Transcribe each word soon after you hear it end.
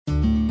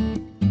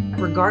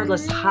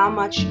regardless how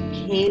much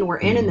pain we're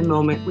in the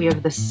moment, we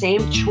have the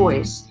same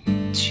choice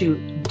to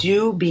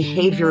do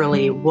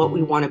behaviorally what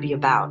we want to be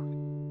about.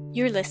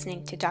 You're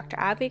listening to Dr.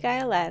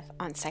 Avigail Lev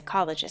on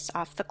Psychologists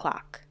Off the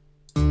Clock.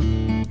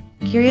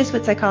 Curious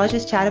what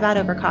psychologists chat about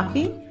over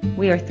coffee?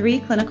 We are three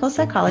clinical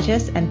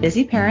psychologists and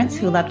busy parents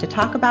who love to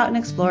talk about and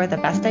explore the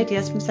best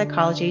ideas from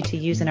psychology to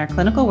use in our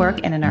clinical work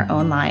and in our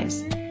own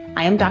lives.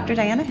 I am Dr.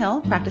 Diana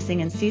Hill, practicing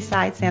in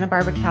Seaside, Santa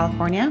Barbara,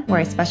 California, where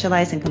I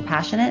specialize in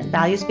compassionate,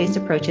 values-based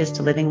approaches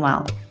to living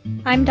well.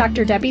 I'm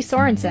Dr. Debbie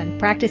Sorensen,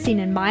 practicing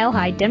in Mile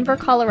High, Denver,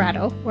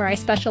 Colorado, where I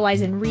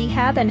specialize in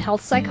rehab and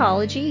health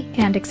psychology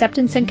and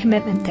acceptance and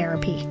commitment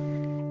therapy.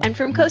 And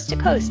from coast to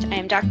coast, I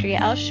am Dr.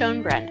 Yael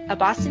Schoenbrunn, a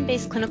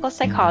Boston-based clinical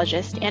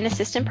psychologist and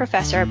assistant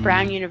professor at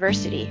Brown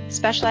University,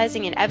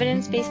 specializing in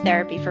evidence-based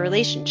therapy for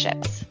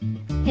relationships.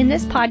 In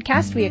this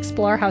podcast, we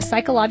explore how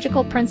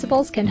psychological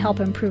principles can help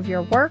improve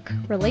your work,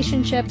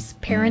 relationships,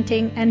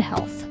 parenting, and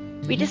health.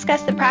 We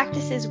discuss the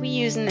practices we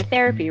use in the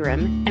therapy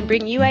room and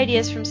bring you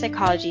ideas from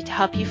psychology to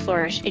help you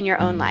flourish in your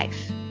own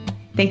life.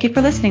 Thank you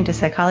for listening to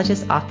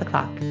Psychologists Off the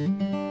Clock.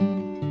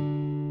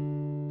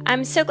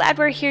 I'm so glad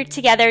we're here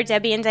together,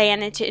 Debbie and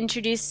Diana, to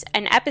introduce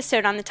an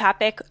episode on the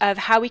topic of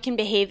how we can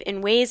behave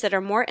in ways that are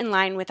more in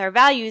line with our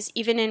values,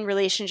 even in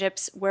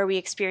relationships where we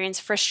experience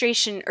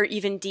frustration or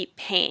even deep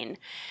pain.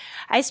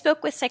 I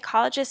spoke with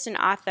psychologist and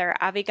author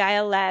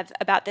Avigail Lev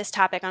about this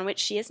topic, on which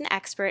she is an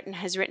expert and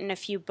has written a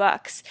few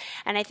books.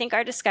 And I think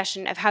our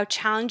discussion of how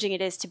challenging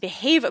it is to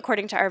behave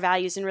according to our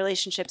values in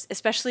relationships,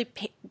 especially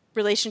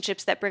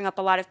relationships that bring up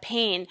a lot of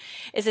pain,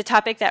 is a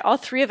topic that all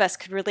three of us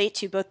could relate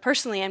to, both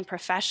personally and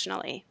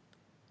professionally.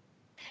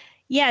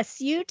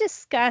 Yes, you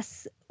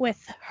discuss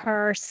with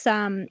her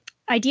some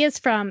ideas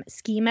from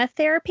schema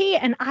therapy,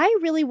 and I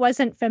really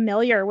wasn't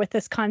familiar with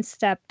this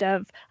concept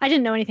of, I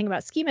didn't know anything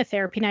about schema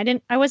therapy,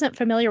 and I wasn't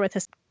familiar with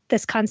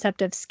this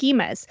concept of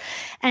schemas,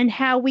 and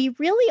how we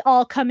really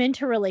all come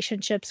into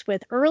relationships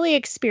with early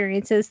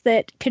experiences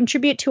that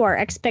contribute to our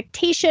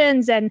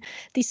expectations and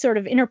these sort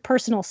of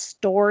interpersonal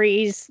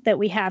stories that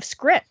we have,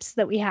 scripts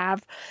that we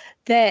have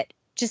that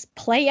just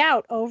play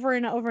out over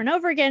and over and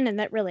over again, and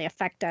that really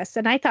affect us.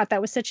 And I thought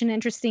that was such an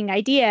interesting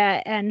idea.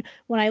 And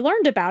when I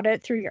learned about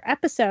it through your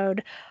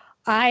episode,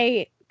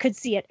 I could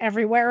see it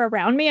everywhere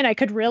around me, and I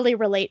could really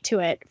relate to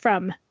it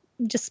from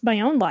just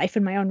my own life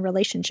and my own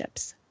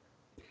relationships.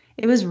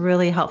 It was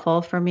really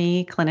helpful for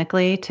me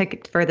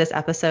clinically for this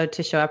episode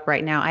to show up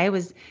right now. I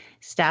was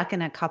stuck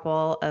in a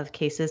couple of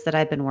cases that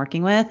I've been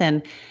working with.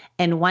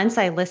 And once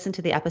I listened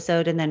to the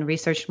episode and then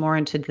researched more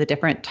into the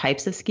different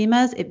types of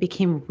schemas, it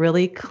became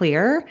really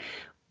clear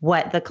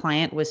what the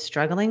client was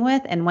struggling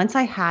with. And once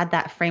I had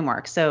that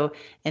framework, so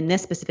in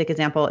this specific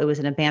example, it was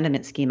an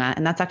abandonment schema.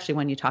 And that's actually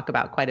one you talk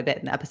about quite a bit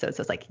in the episode.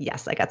 So it's like,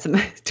 yes, I got some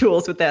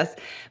tools with this.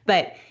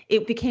 But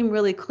it became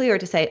really clear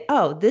to say,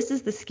 oh, this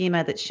is the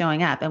schema that's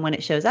showing up. And when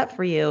it shows up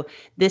for you,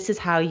 this is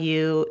how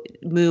you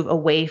move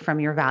away from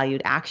your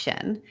valued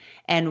action.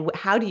 And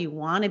how do you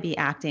want to be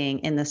acting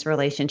in this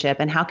relationship?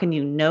 And how can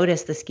you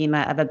notice the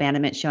schema of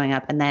abandonment showing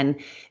up and then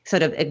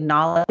sort of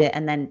acknowledge it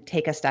and then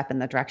take a step in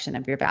the direction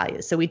of your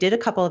values? So we did a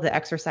couple of the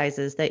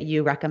exercises that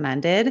you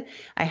recommended.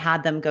 I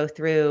had them go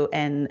through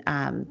and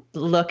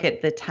look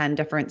at the 10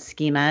 different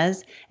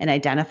schemas and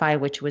identify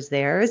which was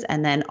theirs,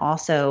 and then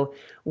also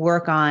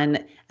work on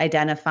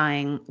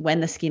identifying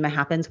when the schema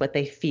happens, what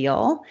they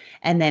feel,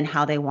 and then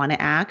how they want to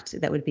act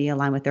that would be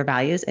aligned with their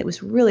values. It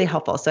was really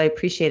helpful. So I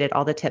appreciated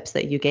all the tips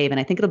that you gave. And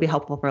I think it'll be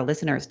helpful for our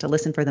listeners to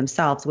listen for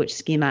themselves which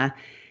schema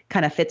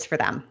kind of fits for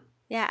them.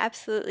 Yeah,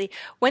 absolutely.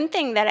 One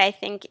thing that I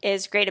think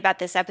is great about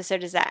this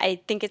episode is that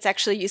I think it's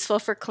actually useful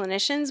for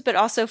clinicians, but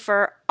also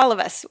for all of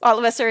us. All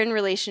of us are in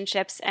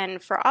relationships,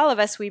 and for all of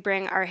us, we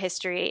bring our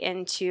history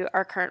into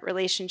our current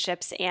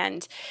relationships.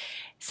 And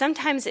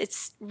sometimes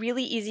it's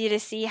really easy to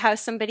see how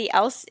somebody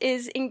else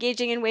is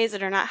engaging in ways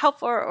that are not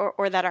helpful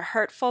or that are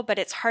hurtful, but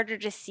it's harder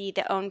to see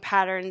the own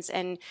patterns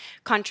and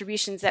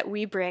contributions that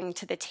we bring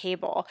to the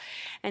table.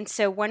 And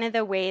so one of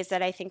the ways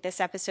that I think this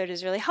episode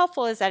is really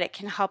helpful is that it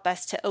can help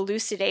us to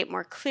elucidate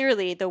more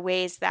clearly the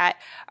ways that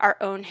our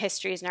own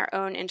histories and our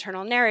own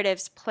internal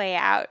narratives play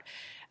out.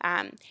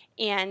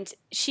 And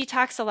she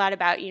talks a lot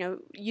about,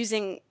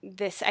 using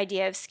this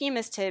idea of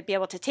schemas to be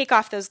able to take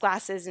off those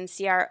glasses and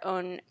see our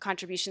own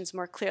contributions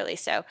more clearly.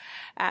 So,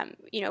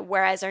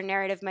 whereas our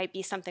narrative might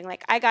be something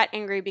like, I got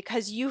angry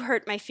because you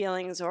hurt my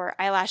feelings, or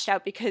I lashed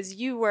out because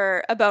you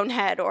were a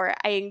bonehead, or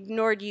I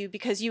ignored you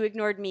because you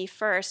ignored me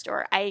first,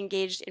 or I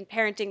engaged in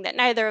parenting that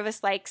neither of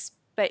us likes,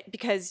 but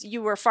because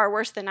you were far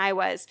worse than I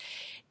was.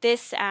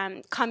 This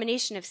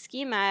combination of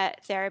schema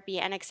therapy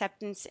and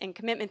acceptance and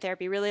commitment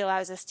therapy really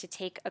allows us to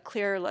take a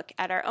clearer look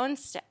at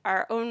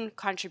our own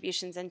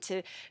contributions and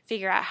to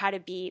figure out how to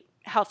be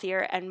healthier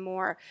and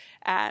more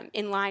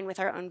in line with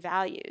our own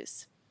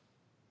values.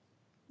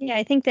 Yeah,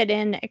 I think that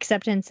in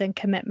acceptance and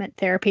commitment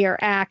therapy, or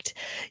ACT,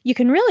 you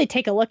can really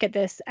take a look at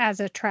this as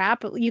a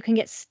trap. You can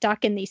get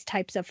stuck in these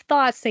types of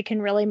thoughts. They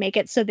can really make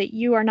it so that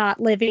you are not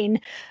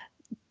living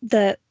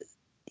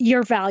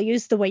your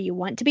values the way you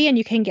want to be, and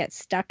you can get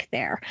stuck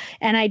there.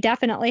 And I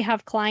definitely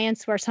have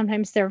clients where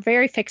sometimes they're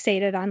very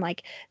fixated on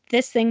like,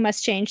 this thing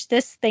must change,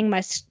 this thing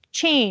must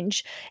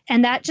change,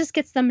 and that just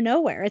gets them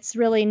nowhere. It's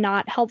really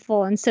not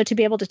helpful. And so to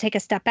be able to take a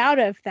step out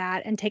of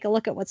that and take a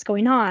look at what's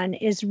going on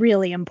is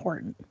really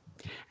important.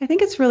 I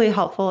think it's really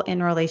helpful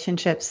in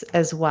relationships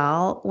as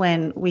well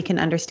when we can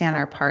understand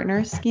our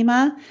partner's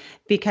schema,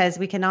 because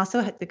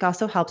it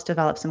also helps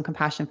develop some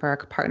compassion for our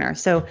partner.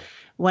 So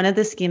one of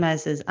the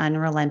schemas is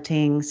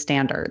unrelenting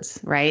standards,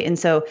 right? And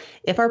so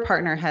if our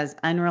partner has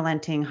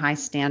unrelenting high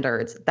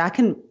standards, that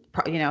can,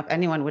 if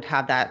anyone would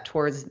have that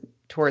towards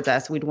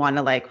us, we'd want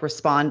to like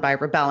respond by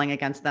rebelling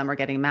against them or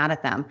getting mad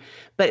at them.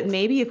 But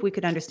maybe if we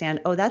could understand,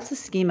 that's a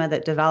schema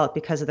that developed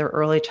because of their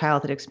early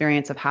childhood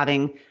experience of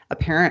having a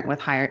parent with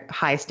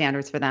high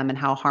standards for them and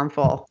how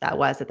harmful that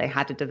was, that they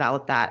had to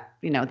develop that,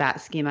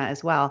 that schema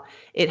as well.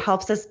 It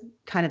helps us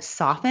kind of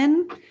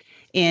soften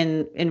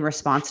in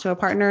response to a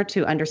partner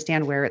to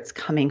understand where it's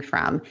coming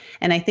from.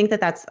 And I think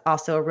that that's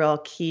also a real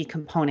key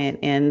component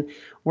in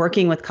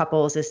working with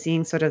couples, is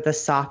seeing sort of the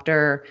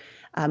softer,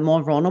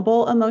 more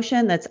vulnerable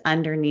emotion that's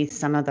underneath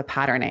some of the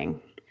patterning.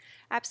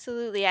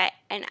 Absolutely.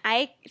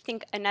 I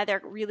think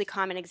another really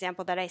common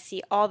example that I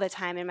see all the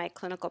time in my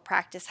clinical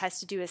practice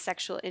has to do with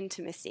sexual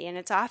intimacy. And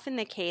it's often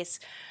the case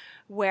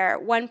where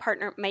one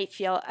partner might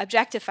feel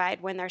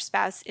objectified when their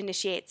spouse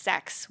initiates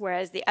sex,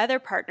 whereas the other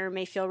partner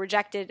may feel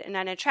rejected and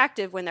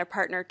unattractive when their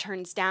partner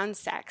turns down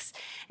sex.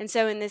 And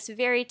so in this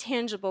very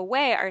tangible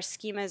way, our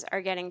schemas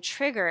are getting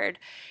triggered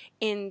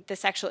in the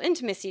sexual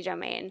intimacy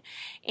domain.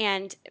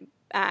 And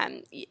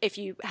if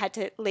you had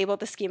to label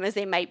the schemas,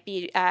 they might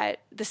be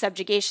the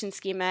subjugation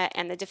schema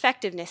and the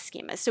defectiveness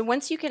schema. So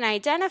once you can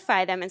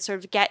identify them and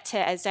sort of get to,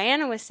 as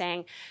Diana was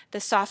saying,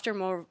 the softer,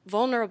 more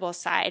vulnerable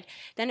side,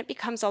 then it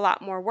becomes a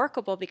lot more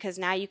workable, because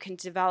now you can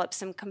develop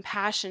some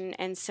compassion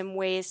and some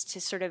ways to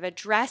sort of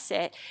address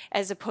it,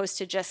 as opposed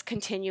to just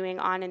continuing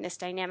on in this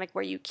dynamic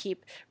where you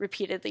keep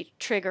repeatedly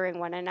triggering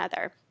one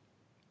another.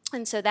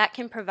 And so that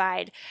can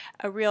provide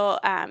a real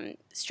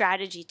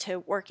strategy to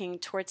working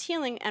towards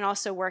healing, and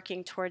also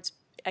working towards,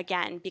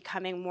 again,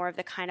 becoming more of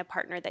the kind of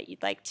partner that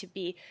you'd like to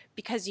be,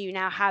 because you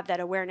now have that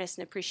awareness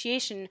and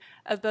appreciation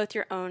of both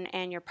your own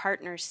and your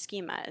partner's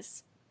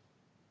schemas.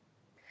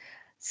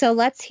 So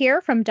let's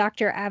hear from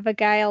Dr.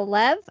 Avigail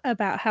Lev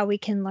about how we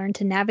can learn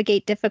to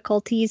navigate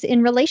difficulties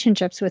in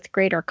relationships with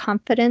greater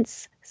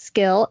confidence,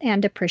 skill,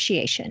 and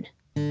appreciation.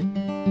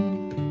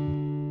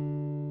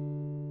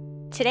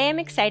 Today I'm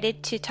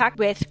excited to talk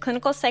with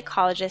clinical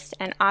psychologist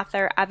and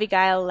author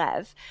Avigail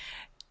Lev.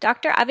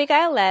 Dr.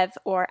 Avigail Lev,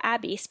 or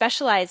Abby,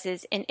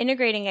 specializes in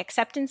integrating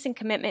acceptance and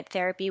commitment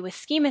therapy with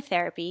schema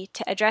therapy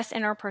to address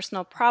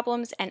interpersonal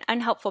problems and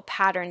unhelpful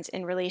patterns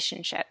in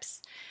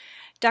relationships.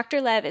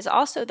 Dr. Lev is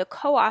also the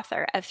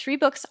co-author of 3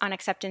 books on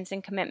acceptance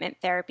and commitment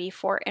therapy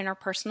for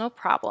interpersonal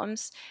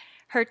problems.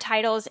 Her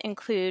titles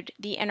include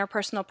the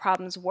Interpersonal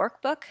Problems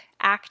Workbook,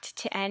 Act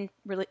to End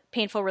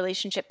Painful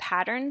Relationship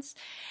Patterns,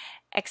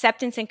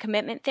 Acceptance and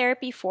Commitment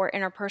Therapy for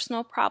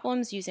Interpersonal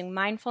Problems Using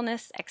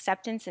Mindfulness,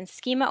 Acceptance, and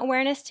Schema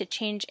Awareness to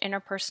Change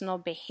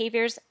Interpersonal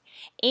Behaviors,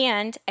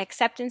 and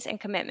Acceptance and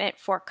Commitment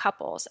for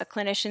Couples, a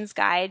clinician's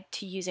guide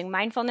to using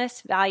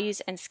mindfulness,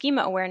 values, and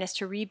schema awareness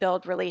to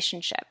rebuild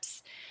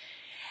relationships.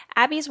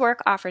 Abby's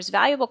work offers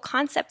valuable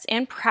concepts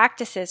and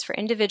practices for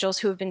individuals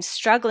who have been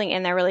struggling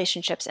in their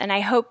relationships, and I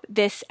hope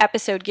this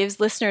episode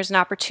gives listeners an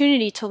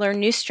opportunity to learn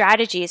new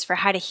strategies for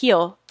how to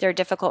heal their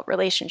difficult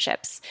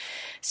relationships.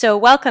 So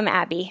welcome,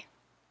 Abby.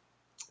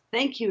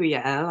 Thank you,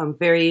 Yael. I'm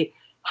very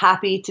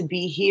happy to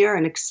be here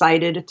and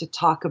excited to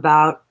talk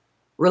about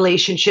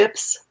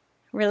relationships.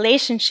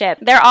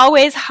 They're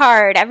always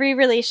hard. Every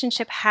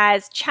relationship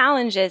has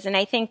challenges, and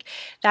I think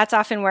that's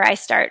often where I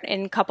start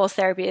in couples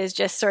therapy, is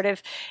just sort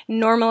of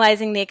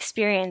normalizing the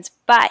experience.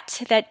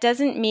 But that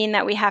doesn't mean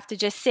that we have to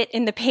just sit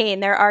in the pain.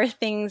 There are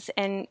things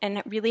and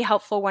really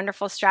helpful,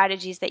 wonderful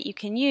strategies that you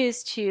can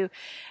use to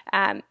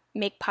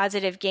make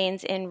positive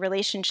gains in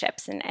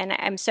relationships, and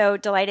I'm so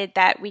delighted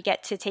that we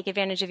get to take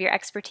advantage of your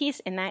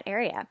expertise in that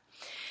area.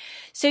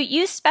 So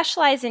you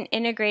specialize in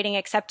integrating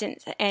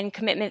acceptance and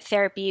commitment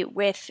therapy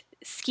with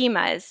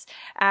schemas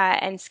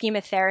and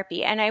schema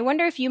therapy. And I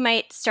wonder if you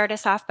might start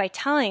us off by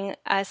telling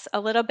us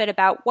a little bit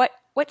about what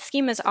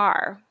schemas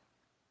are.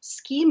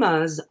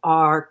 Schemas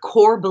are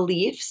core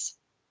beliefs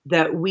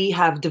that we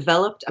have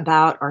developed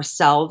about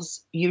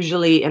ourselves,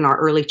 usually in our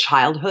early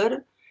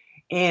childhood.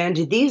 And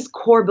these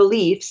core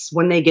beliefs,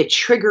 when they get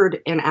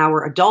triggered in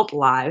our adult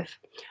life,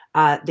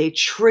 they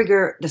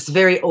trigger this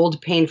very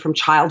old pain from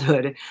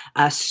childhood,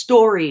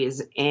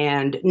 stories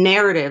and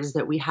narratives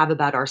that we have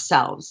about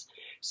ourselves.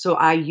 So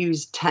I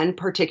use 10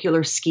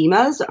 particular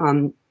schemas: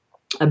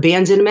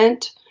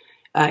 abandonment,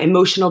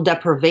 emotional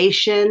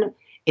deprivation,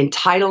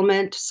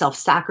 entitlement,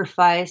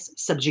 self-sacrifice,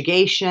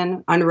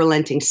 subjugation,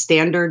 unrelenting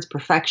standards,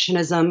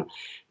 perfectionism.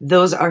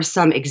 Those are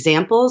some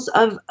examples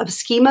of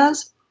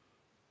schemas.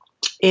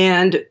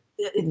 And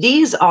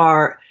these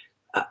are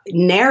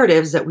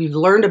narratives that we've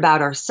learned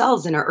about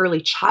ourselves in our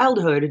early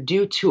childhood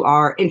due to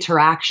our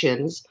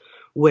interactions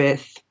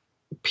with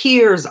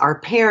peers, our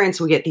parents.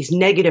 We get these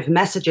negative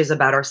messages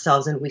about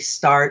ourselves, and we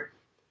start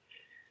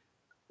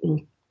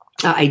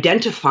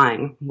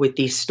identifying with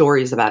these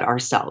stories about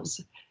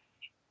ourselves.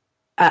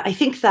 I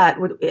think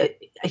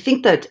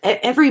that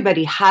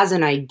everybody has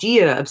an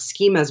idea of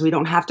schemas. We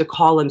don't have to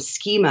call them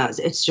schemas.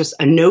 It's just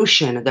a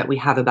notion that we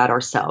have about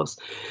ourselves.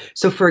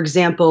 So, for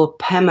example,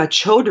 Pema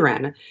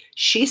Chodron,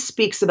 she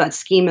speaks about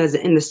schemas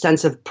in the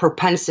sense of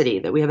propensity,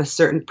 that we have a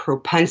certain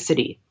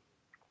propensity.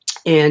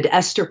 And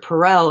Esther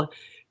Perel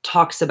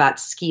talks about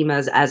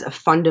schemas as a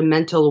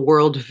fundamental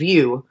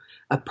worldview,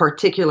 a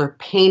particular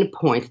pain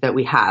point that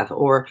we have,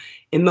 or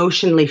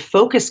emotionally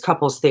focused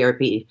couples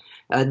therapy.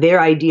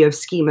 Their idea of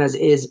schemas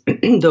is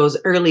those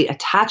early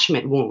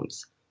attachment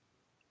wounds.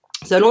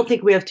 So I don't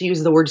think we have to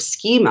use the word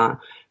schema,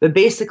 but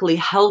basically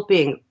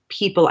helping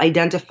people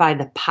identify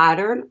the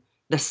pattern,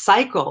 the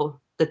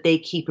cycle that they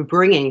keep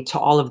bringing to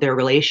all of their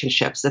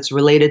relationships that's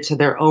related to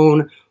their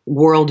own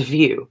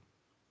worldview.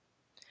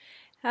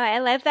 Oh, I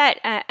love that.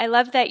 I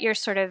love that you're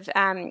sort of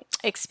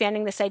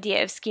expanding this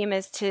idea of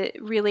schemas to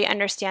really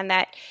understand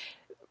that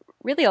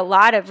really a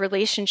lot of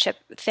relationship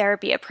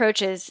therapy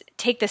approaches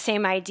take the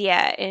same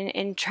idea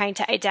in trying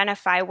to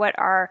identify what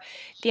are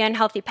the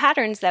unhealthy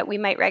patterns that we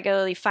might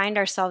regularly find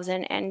ourselves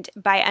in. And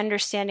by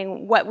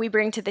understanding what we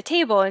bring to the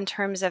table in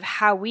terms of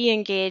how we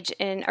engage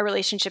in a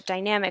relationship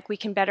dynamic, we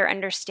can better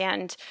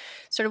understand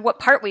sort of what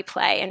part we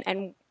play.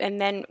 And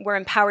then we're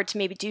empowered to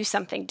maybe do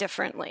something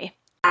differently.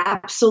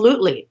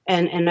 Absolutely.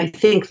 And I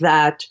think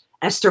that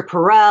Esther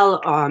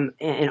Perel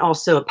and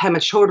also Pema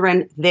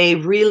Chodron, they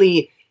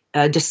really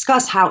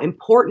discuss how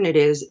important it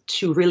is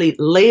to really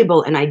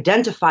label and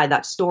identify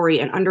that story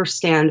and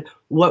understand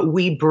what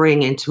we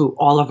bring into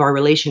all of our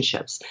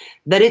relationships,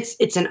 that it's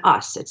in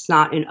us, it's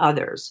not in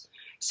others.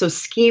 So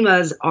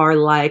schemas are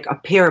like a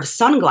pair of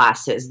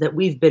sunglasses that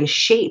we've been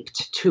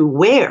shaped to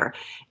wear.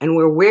 And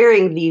we're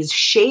wearing these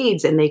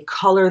shades and they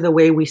color the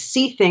way we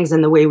see things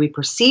and the way we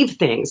perceive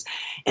things.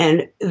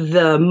 And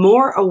the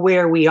more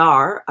aware we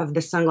are of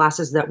the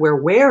sunglasses that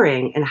we're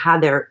wearing and how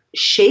they're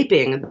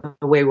shaping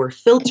the way we're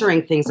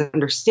filtering things and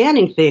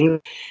understanding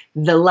things,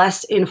 the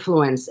less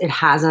influence it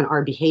has on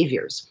our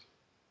behaviors.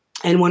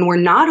 And when we're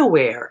not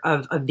aware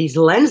of these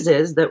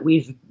lenses that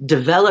we've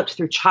developed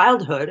through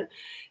childhood,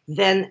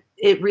 then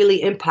it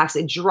really impacts,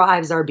 it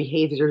drives our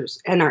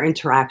behaviors and our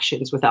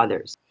interactions with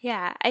others.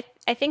 Yeah,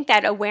 I think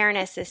that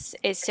awareness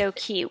is so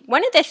key.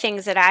 One of the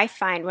things that I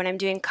find when I'm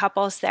doing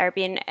couples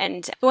therapy,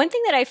 and one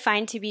thing that I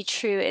find to be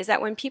true is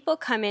that when people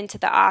come into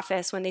the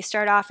office, when they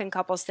start off in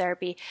couples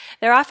therapy,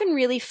 they're often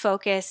really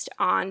focused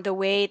on the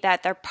way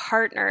that their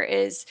partner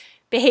is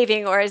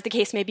behaving, or as the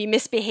case may be,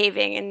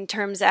 misbehaving in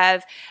terms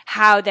of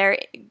how they're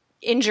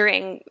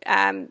injuring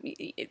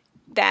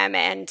them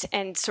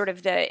and sort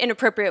of the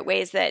inappropriate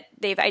ways that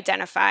they've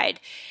identified.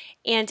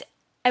 And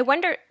I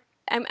wonder,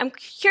 I'm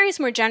curious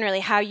more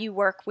generally how you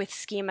work with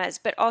schemas,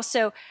 but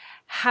also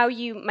how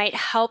you might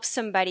help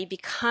somebody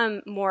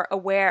become more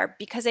aware,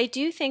 because I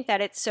do think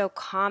that it's so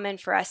common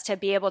for us to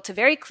be able to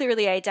very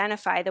clearly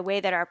identify the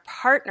way that our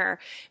partner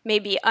may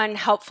be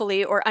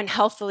unhelpfully or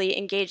unhealthily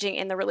engaging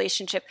in the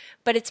relationship,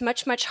 but it's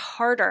much, much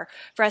harder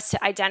for us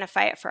to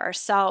identify it for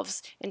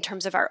ourselves in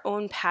terms of our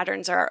own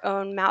patterns or our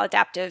own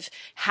maladaptive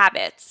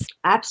habits.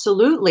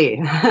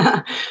 Absolutely.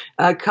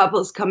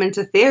 Couples come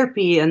into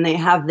therapy and they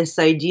have this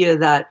idea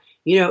that,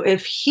 you know,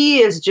 if he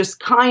is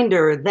just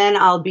kinder, then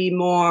I'll be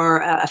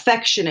more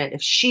affectionate.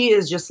 If she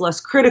is just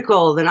less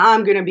critical, then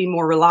I'm going to be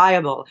more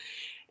reliable.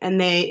 And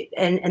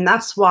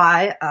that's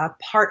why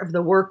part of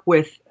the work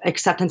with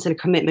acceptance and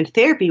commitment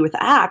therapy with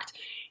ACT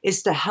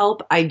is to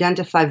help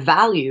identify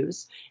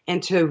values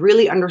and to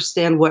really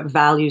understand what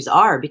values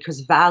are,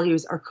 because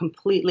values are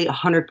completely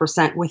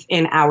 100%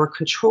 within our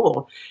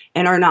control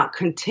and are not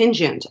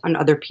contingent on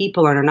other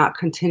people and are not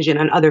contingent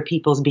on other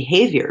people's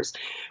behaviors.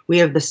 We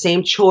have the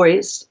same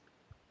choice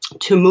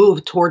to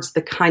move towards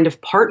the kind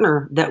of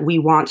partner that we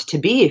want to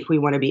be. If we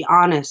want to be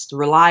honest,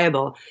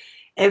 reliable,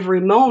 every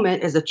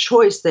moment is a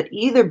choice that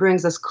either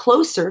brings us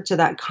closer to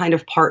that kind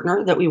of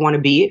partner that we want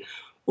to be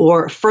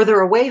or further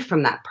away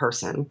from that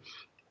person.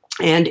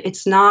 And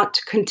it's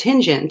not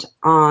contingent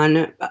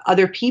on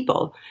other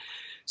people.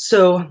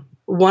 So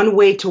one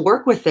way to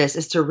work with this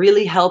is to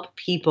really help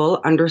people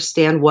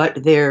understand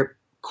what their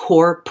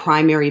core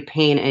primary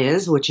pain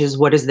is, which is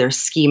what is their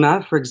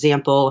schema. For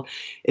example,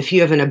 if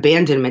you have an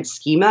abandonment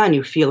schema and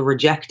you feel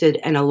rejected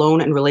and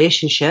alone in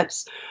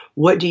relationships,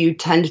 what do you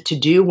tend to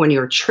do when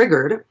you're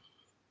triggered?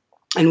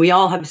 And we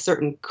all have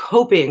certain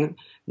coping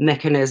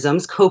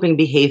mechanisms, coping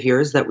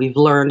behaviors that we've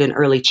learned in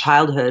early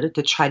childhood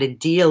to try to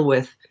deal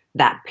with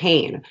that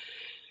pain.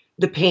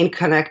 The pain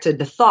connected,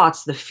 the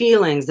thoughts, the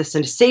feelings, the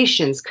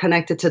sensations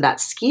connected to that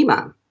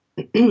schema.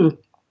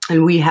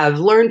 And we have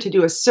learned to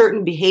do a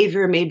certain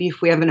behavior. Maybe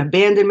if we have an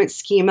abandonment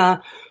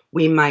schema,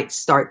 we might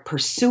start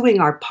pursuing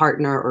our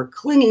partner or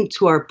clinging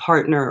to our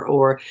partner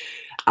or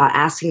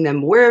asking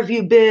them, where have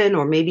you been?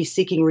 Or maybe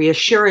seeking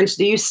reassurance.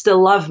 Do you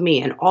still love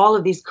me? And all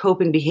of these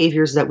coping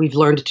behaviors that we've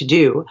learned to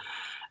do.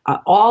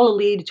 all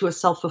lead to a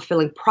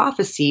self-fulfilling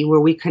prophecy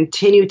where we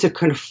continue to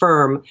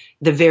confirm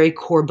the very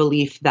core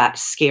belief that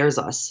scares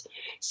us.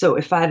 So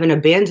if I have an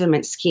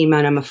abandonment schema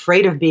and I'm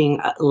afraid of being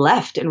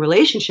left in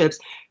relationships,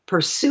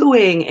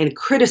 pursuing and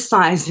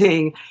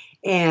criticizing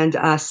and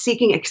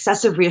seeking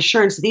excessive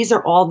reassurance, these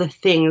are all the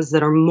things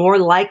that are more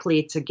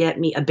likely to get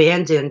me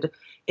abandoned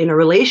in a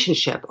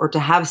relationship or to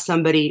have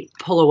somebody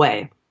pull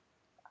away.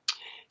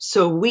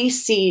 So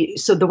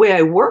the way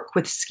I work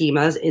with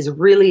schemas is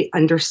really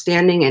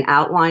understanding and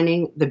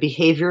outlining the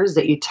behaviors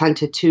that you tend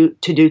to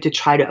do to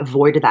try to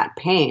avoid that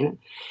pain.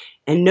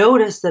 And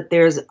notice that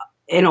there's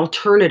an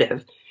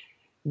alternative,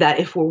 that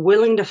if we're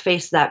willing to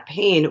face that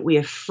pain, we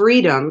have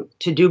freedom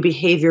to do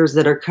behaviors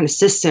that are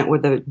consistent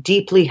with the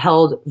deeply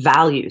held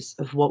values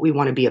of what we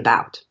want to be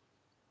about.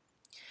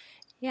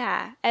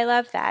 Yeah, I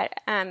love that.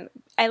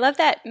 I love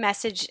that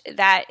message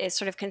that is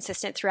sort of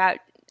consistent throughout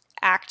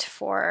ACT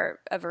for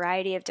a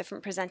variety of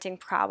different presenting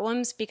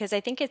problems, because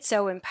I think it's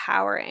so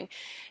empowering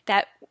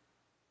that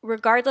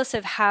regardless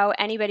of how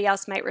anybody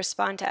else might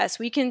respond to us,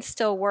 we can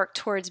still work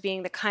towards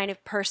being the kind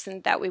of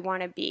person that we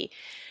want to be.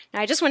 Now,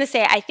 I just want to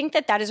say, I think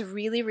that is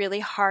really, really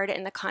hard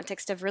in the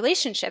context of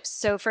relationships.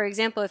 So, for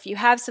example, if you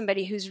have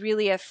somebody who's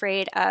really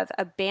afraid of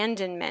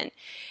abandonment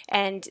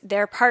and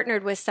they're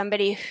partnered with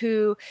somebody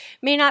who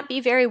may not be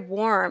very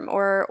warm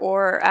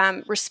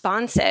or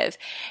responsive,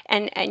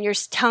 and you're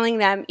telling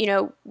them,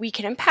 we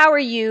can empower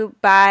you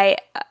by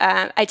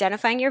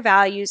identifying your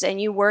values and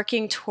you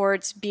working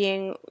towards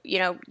being,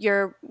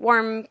 your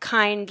warm,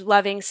 kind,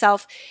 loving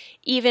self,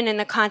 even in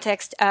the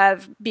context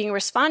of being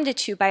responded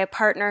to by a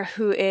partner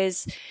who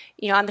is,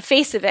 on the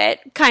face of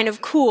it, kind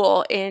of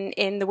cool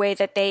in the way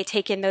that they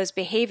take in those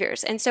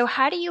behaviors. And so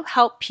how do you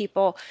help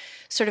people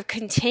sort of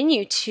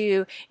continue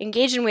to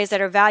engage in ways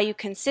that are value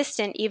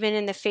consistent, even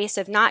in the face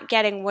of not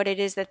getting what it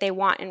is that they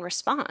want in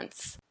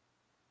response?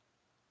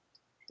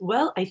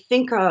 Well, I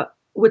think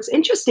what's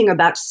interesting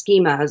about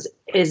schemas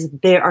is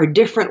there are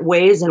different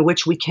ways in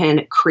which we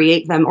can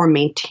create them or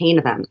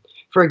maintain them.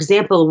 For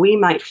example, we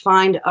might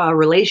find a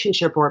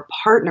relationship or a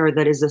partner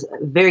that is a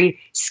very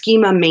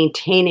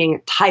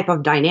schema-maintaining type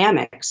of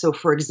dynamic. So,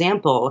 for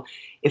example,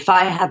 if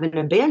I have an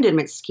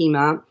abandonment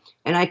schema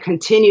and I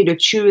continue to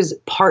choose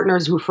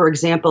partners who, for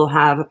example,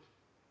 have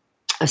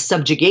a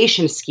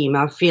subjugation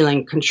schema,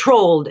 feeling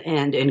controlled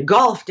and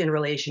engulfed in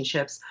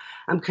relationships,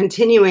 I'm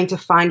continuing to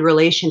find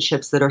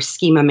relationships that are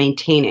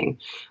schema-maintaining.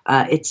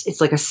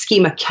 It's like a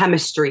schema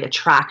chemistry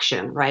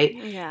attraction, right?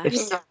 Yeah.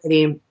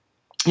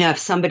 If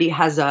somebody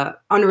has a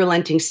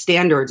unrelenting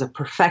standards, a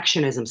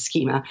perfectionism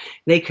schema,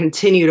 they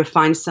continue to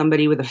find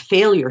somebody with a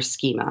failure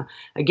schema.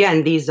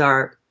 Again, these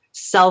are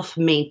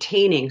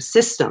self-maintaining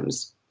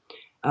systems.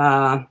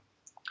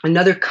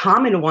 Another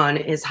common one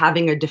is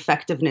having a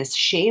defectiveness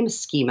shame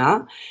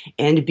schema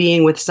and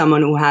being with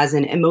someone who has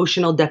an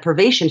emotional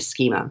deprivation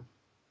schema.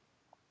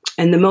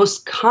 And the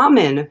most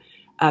common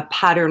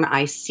pattern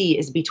I see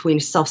is between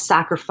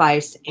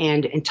self-sacrifice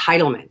and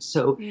entitlement.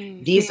 So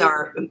these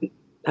are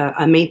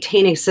a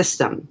maintaining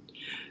system.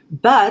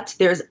 But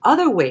there's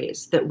other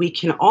ways that we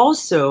can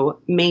also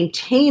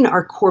maintain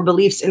our core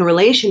beliefs in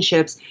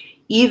relationships,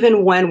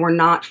 even when we're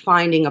not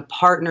finding a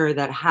partner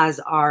that has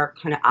our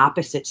kind of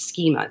opposite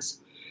schemas.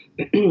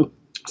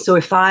 So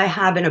if I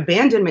have an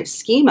abandonment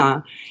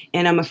schema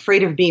and I'm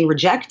afraid of being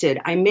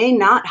rejected, I may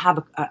not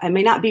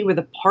be with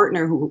a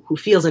partner who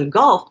feels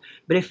engulfed,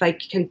 but if I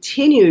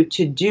continue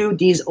to do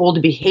these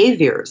old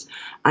behaviors,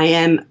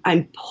 I'm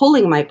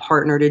pulling my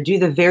partner to do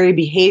the very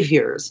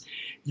behaviors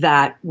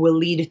that will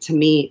lead to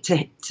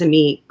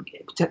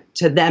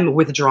them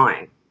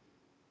withdrawing.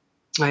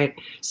 Right?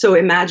 So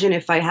imagine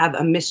if I have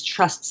a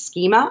mistrust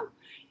schema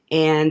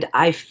and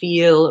I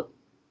feel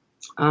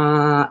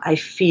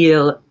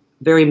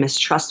very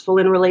mistrustful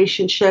in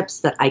relationships,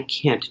 that I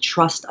can't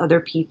trust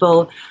other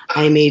people.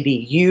 I may be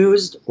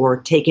used or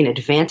taken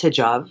advantage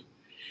of.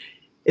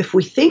 If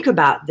we think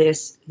about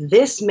this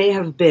may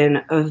have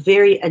been a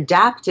very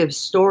adaptive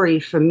story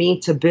for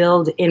me to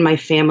build in my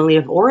family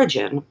of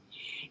origin.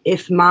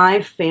 If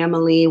my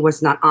family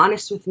was not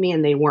honest with me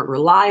and they weren't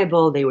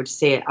reliable, they would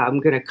say, I'm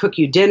going to cook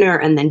you dinner,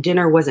 and then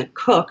dinner wasn't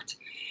cooked.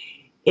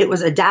 It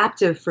was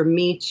adaptive for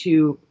me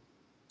to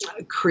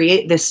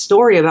create this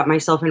story about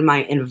myself in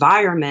my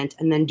environment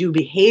and then do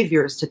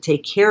behaviors to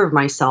take care of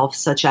myself,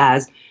 such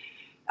as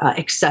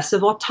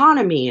excessive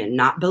autonomy and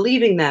not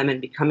believing them and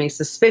becoming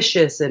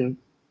suspicious and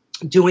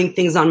doing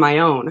things on my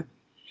own.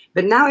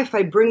 But now if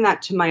I bring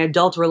that to my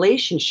adult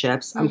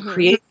relationships, I'm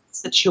creating a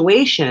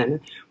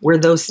situation where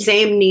those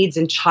same needs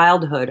in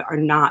childhood are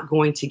not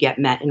going to get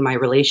met in my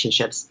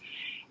relationships.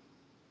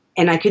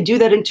 And I could do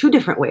that in two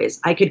different ways.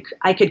 I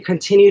could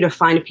continue to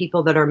find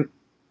people that are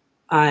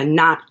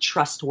not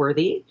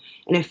trustworthy.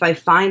 And if I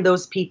find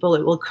those people,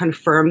 it will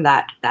confirm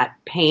that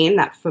pain,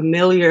 that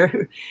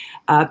familiar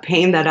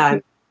pain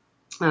that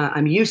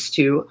I'm used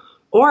to.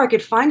 Or I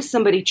could find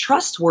somebody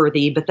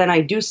trustworthy, but then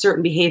I do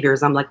certain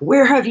behaviors. I'm like,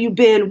 where have you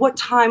been? What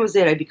time was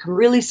it? I become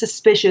really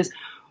suspicious,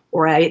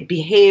 or I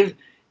behave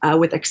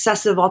with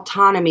excessive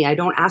autonomy. I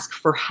don't ask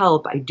for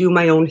help. I do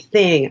my own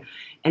thing.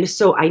 And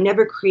so I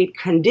never create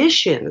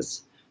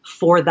conditions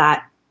for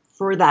that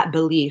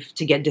belief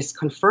to get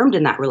disconfirmed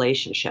in that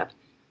relationship.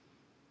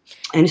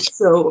 And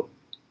so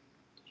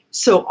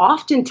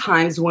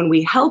oftentimes when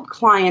we help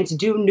clients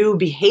do new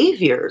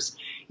behaviors,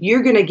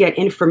 you're going to get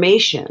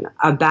information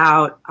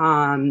about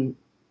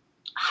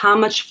how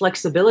much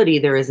flexibility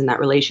there is in that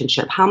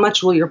relationship. How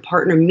much will your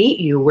partner meet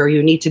you where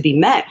you need to be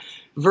met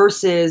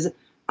versus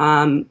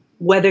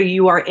whether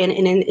you are in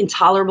an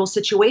intolerable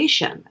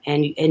situation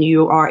and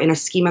you are in a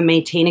schema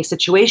maintaining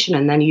situation,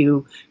 and then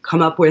you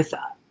come up with,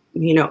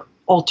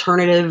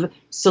 alternative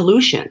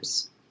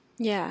solutions.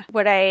 Yeah.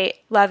 What I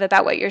love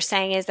about what you're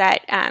saying is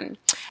that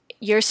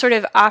you're sort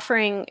of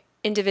offering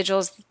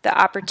individuals the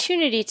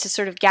opportunity to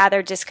sort of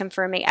gather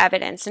disconfirming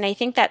evidence. And I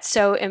think that's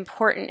so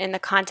important in the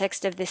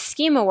context of this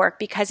schema work,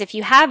 because if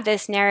you have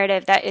this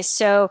narrative that is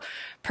so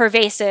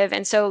pervasive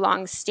and so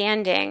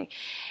long-standing,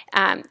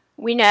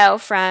 we know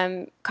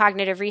from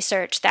cognitive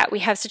research that we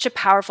have such a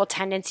powerful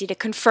tendency to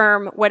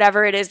confirm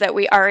whatever it is that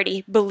we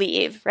already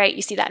believe, right?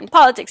 You see that in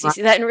politics, you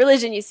see that in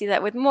religion, you see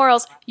that with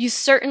morals, you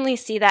certainly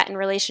see that in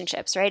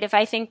relationships, right? If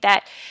I think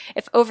that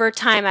if over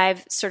time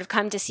I've sort of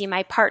come to see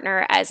my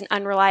partner as an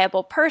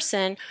unreliable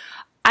person,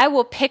 I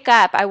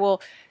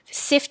will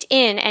sift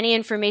in any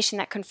information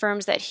that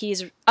confirms that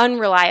he's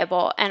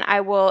unreliable, and I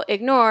will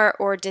ignore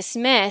or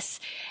dismiss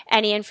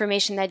any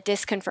information that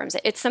disconfirms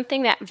it. It's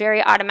something that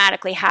very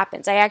automatically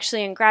happens. I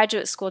actually in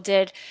graduate school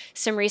did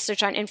some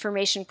research on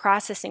information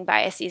processing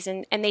biases,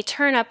 and they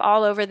turn up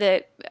all over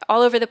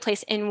the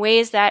place in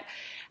ways that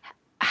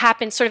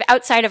happen sort of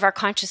outside of our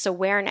conscious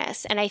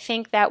awareness. And I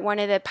think that one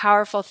of the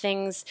powerful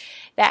things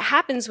that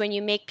happens when you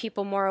make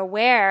people more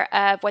aware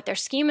of what their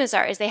schemas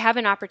are is they have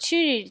an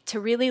opportunity to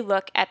really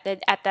look at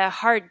the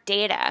hard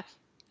data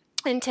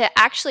and to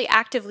actually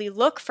actively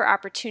look for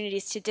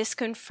opportunities to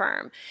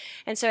disconfirm.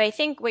 And so I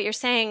think what you're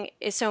saying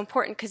is so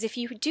important, because if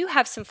you do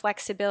have some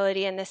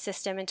flexibility in the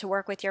system and to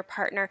work with your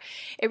partner,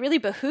 it really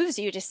behooves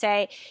you to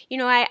say,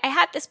 I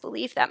had this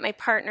belief that my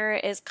partner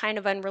is kind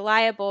of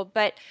unreliable,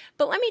 but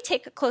let me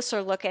take a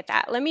closer look at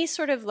that. Let me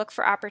sort of look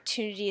for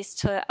opportunities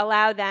to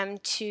allow them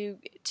to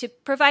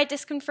provide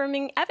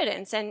disconfirming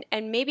evidence. And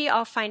maybe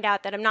I'll find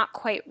out that I'm not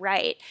quite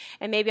right.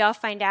 And maybe I'll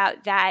find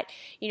out that,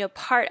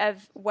 part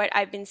of what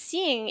I've been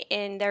seeing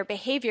in their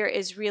behavior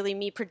is really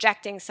me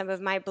projecting some of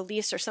my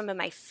beliefs or some of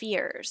my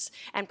fears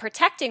and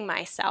protecting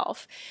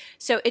myself.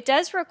 So it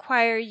does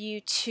require you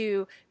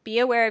to be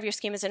aware of your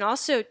schemas and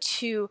also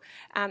to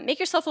make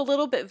yourself a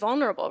little bit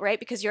vulnerable,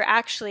 right? Because you're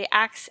actually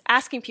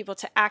asking people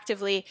to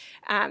actively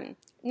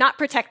not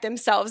protect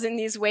themselves in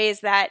these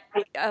ways that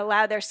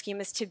allow their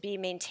schemas to be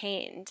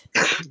maintained.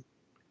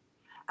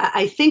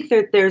 I think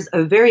that there's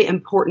a very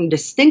important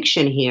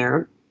distinction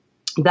here,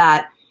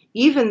 that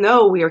even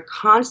though we are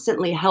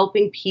constantly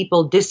helping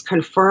people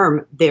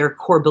disconfirm their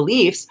core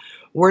beliefs,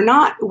 we're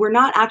not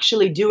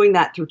actually doing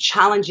that through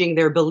challenging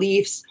their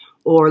beliefs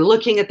or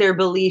looking at their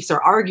beliefs or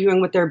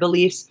arguing with their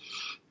beliefs.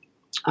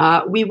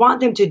 We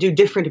want them to do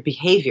different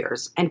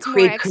behaviors and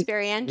create more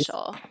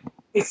experiential.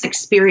 It's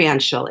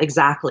experiential,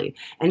 exactly.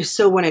 And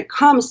so when it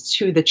comes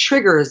to the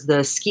triggers,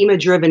 the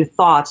schema-driven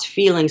thoughts,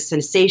 feelings,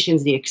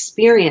 sensations, the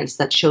experience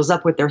that shows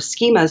up with their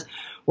schemas,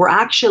 we're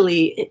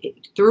actually,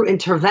 through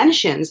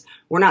interventions,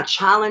 we're not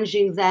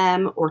challenging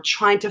them or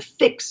trying to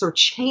fix or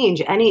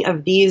change any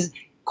of these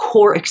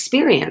core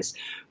experience.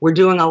 We're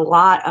doing a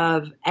lot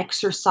of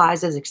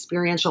exercises,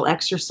 experiential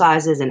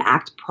exercises and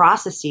ACT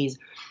processes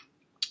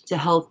to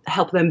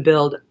help them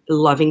build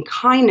loving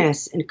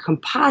kindness and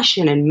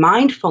compassion and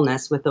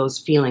mindfulness with those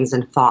feelings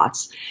and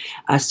thoughts.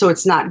 So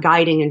it's not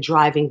guiding and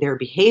driving their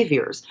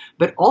behaviors.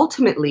 But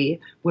ultimately,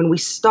 when we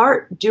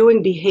start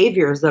doing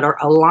behaviors that are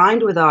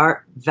aligned with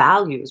our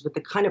values, with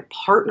the kind of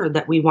partner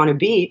that we want to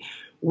be,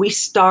 we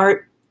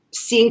start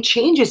seeing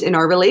changes in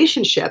our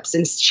relationships,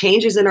 and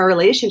changes in our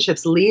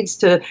relationships leads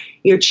to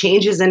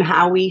changes in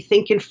how we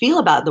think and feel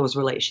about those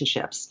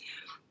relationships.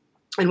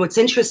 And what's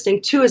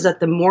interesting, too, is that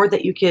the more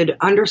that you could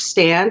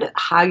understand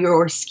how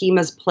your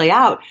schemas play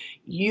out,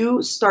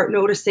 you start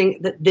noticing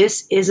that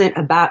this isn't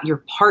about your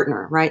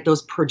partner, right?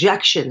 Those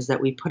projections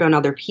that we put on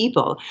other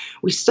people,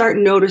 we start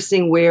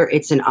noticing where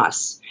it's in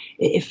us.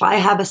 If I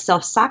have a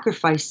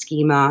self-sacrifice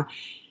schema,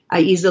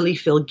 I easily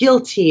feel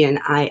guilty, and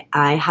I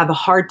have a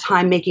hard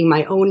time making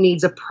my own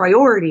needs a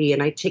priority,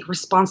 and I take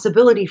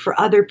responsibility for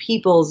other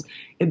people's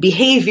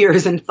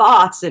behaviors and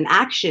thoughts and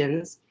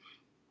actions.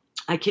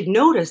 I could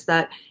notice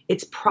that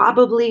it's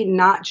probably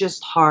not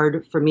just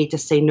hard for me to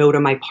say no to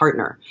my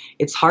partner.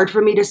 It's hard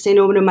for me to say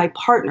no to my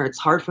partner. It's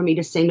hard for me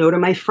to say no to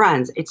my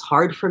friends. It's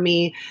hard for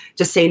me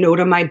to say no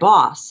to my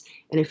boss.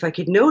 And if I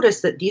could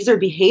notice that these are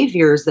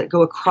behaviors that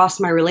go across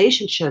my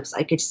relationships,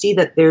 I could see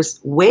that there's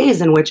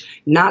ways in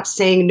which not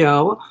saying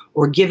no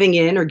or giving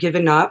in or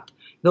giving up,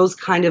 those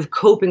kind of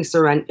coping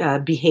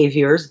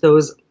behaviors,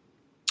 those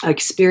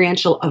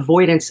experiential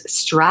avoidance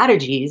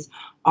strategies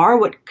are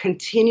what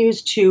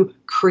continues to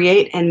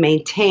create and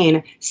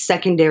maintain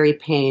secondary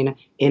pain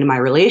in my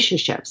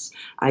relationships.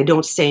 I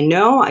don't say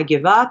no, I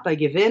give up, I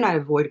give in, I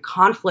avoid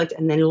conflict,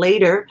 and then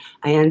later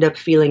I end up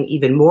feeling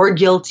even more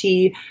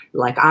guilty,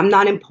 like I'm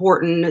not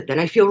important, then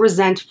I feel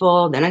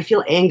resentful, then I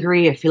feel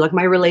angry, I feel like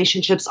my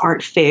relationships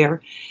aren't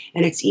fair,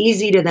 and it's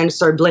easy to then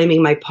start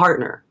blaming my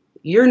partner.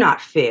 You're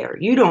not fair,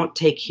 you don't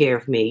take care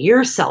of me,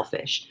 you're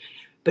selfish.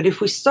 But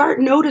if we start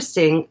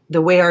noticing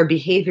the way our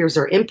behaviors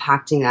are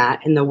impacting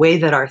that and the way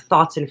that our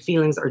thoughts and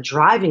feelings are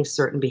driving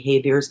certain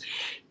behaviors,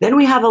 then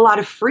we have a lot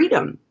of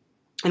freedom.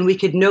 And we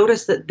could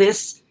notice that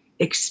this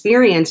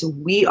experience,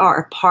 we are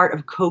a part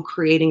of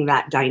co-creating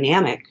that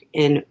dynamic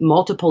in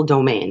multiple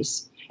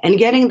domains and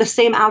getting the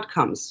same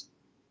outcomes.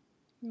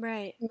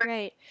 Right,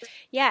 right.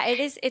 Yeah, it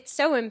is. It's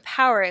so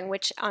empowering,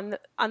 which on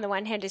the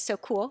one hand is so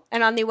cool,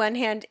 and on the one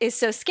hand is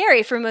so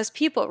scary for most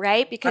people,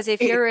 right? Because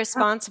if you're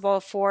responsible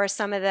for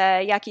some of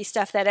the yucky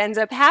stuff that ends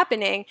up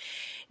happening,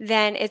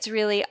 then it's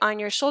really on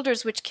your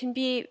shoulders, which can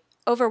be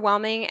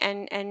overwhelming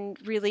and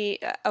really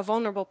a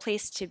vulnerable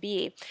place to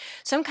be.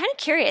 So I'm kind of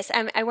curious.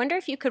 I wonder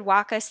if you could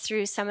walk us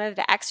through some of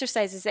the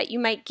exercises that you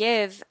might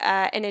give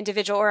an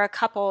individual or a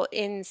couple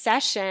in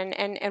session,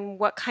 and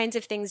what kinds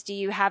of things do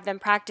you have them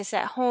practice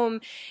at home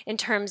in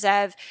terms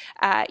of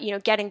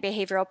getting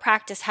behavioral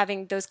practice,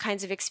 having those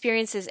kinds of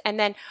experiences, and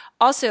then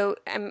also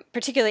I'm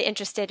particularly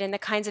interested in the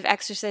kinds of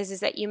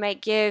exercises that you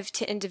might give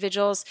to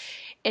individuals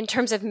in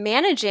terms of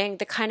managing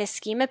the kind of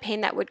schema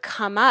pain that would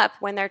come up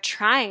when they're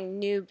trying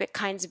new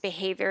kinds of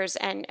behaviors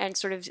and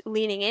sort of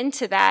leaning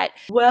into that.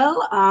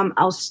 Well,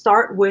 I'll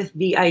start with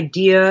the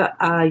idea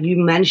you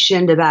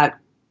mentioned about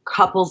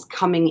couples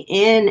coming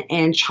in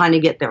and trying to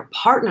get their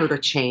partner to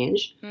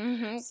change.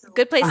 Mm-hmm.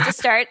 Good place to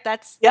start.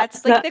 That's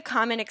like the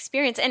common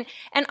experience. And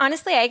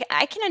honestly,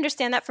 I can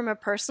understand that from a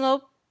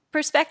personal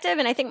perspective,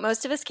 and I think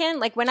most of us can.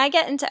 Like when I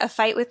get into a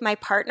fight with my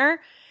partner,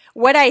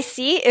 what I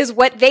see is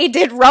what they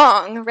did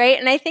wrong, right?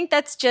 And I think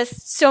that's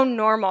just so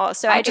normal.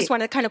 So I just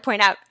want to kind of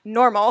point out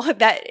normal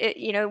that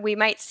we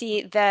might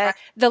see the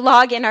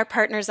log in our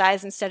partner's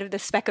eyes instead of the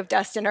speck of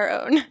dust in our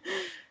own.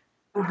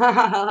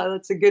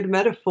 That's a good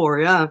metaphor,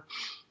 yeah.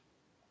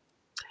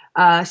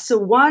 So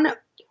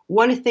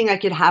one thing I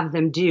could have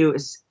them do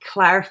is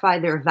clarify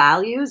their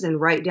values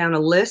and write down a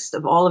list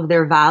of all of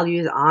their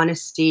values: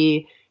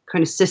 honesty,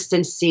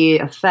 consistency,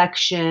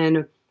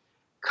 affection,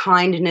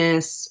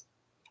 kindness,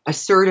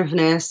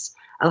 assertiveness.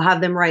 I'll have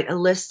them write a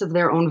list of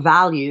their own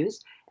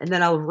values, and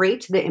then I'll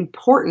rate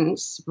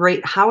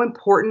how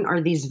important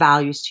are these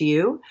values to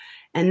you,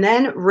 and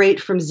then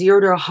rate from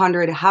 0 to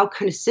 100, how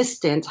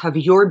consistent have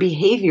your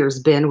behaviors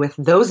been with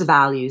those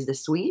values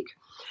this week.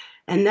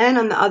 And then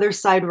on the other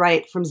side,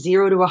 write from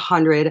 0 to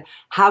 100,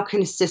 how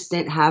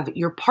consistent have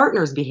your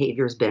partner's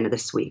behaviors been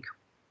this week.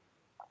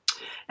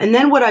 And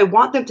then what I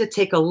want them to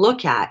take a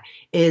look at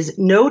is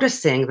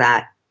noticing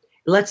that,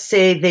 let's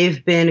say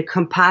they've been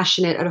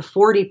compassionate at a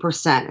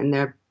 40% and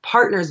their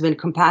partner's been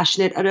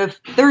compassionate at a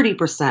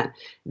 30%.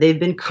 They've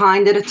been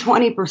kind at a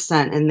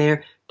 20% and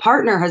their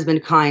partner has been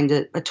kind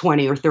at a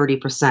 20 or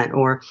 30%.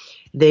 Or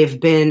they've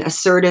been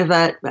assertive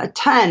at a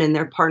 10 and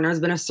their partner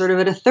has been assertive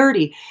at a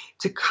 30.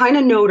 To kind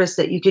of notice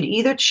that you could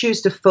either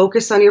choose to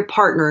focus on your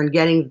partner and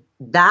getting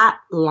that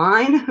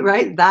line,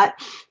 right,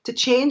 that to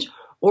change,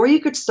 or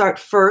you could start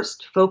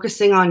first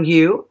focusing on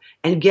you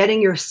and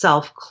getting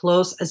yourself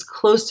as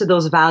close to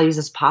those values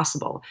as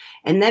possible.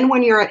 And then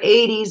when you're at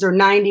 80s or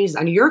 90s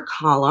on your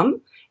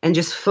column, and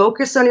just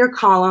focus on your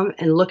column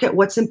and look at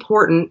what's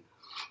important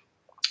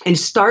and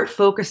start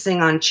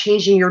focusing on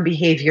changing your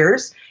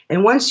behaviors.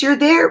 And once you're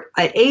there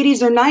at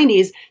 80s or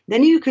 90s,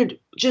 then you could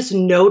just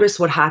notice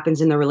what happens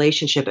in the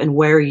relationship and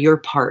where your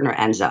partner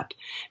ends up.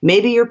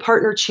 Maybe your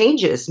partner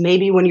changes.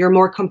 Maybe when you're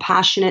more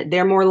compassionate,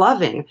 they're more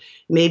loving.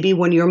 Maybe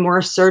when you're more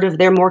assertive,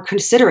 they're more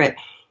considerate.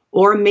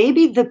 Or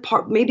maybe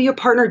your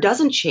partner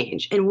doesn't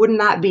change. And wouldn't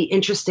that be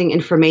interesting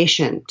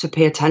information to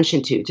pay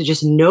attention to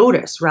just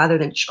notice rather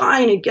than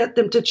trying to get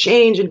them to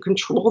change and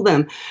control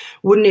them?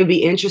 Wouldn't it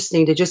be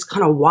interesting to just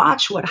kind of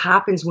watch what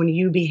happens when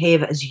you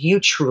behave as you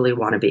truly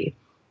want to be?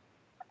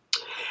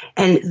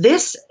 And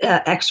this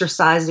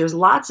exercise, there's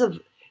lots of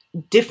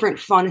different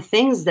fun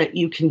things that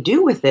you can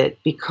do with it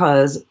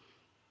because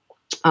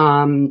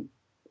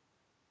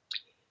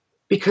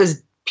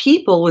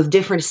people with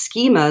different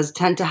schemas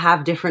tend to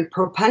have different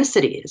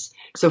propensities.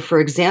 So for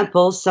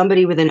example,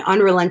 somebody with an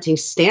unrelenting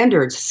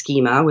standards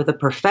schema, with a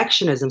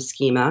perfectionism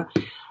schema,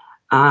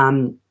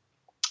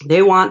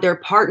 they want their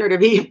partner to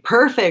be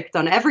perfect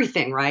on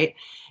everything, right?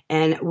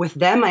 And with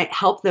them, I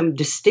help them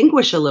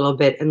distinguish a little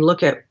bit and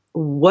look at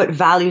what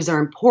values are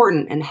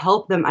important and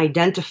help them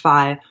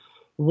identify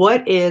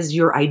what is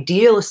your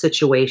ideal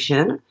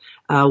situation,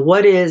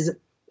 what is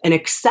an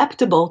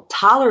acceptable,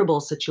 tolerable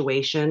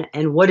situation,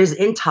 and what is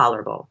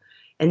intolerable.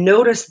 And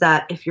notice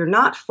that if you're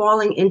not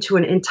falling into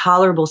an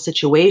intolerable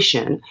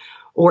situation,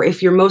 or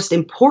if your most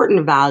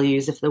important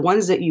values, if the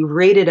ones that you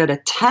rated at a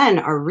 10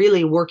 are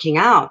really working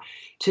out,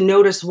 to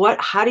notice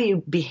how do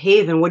you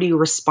behave and what do you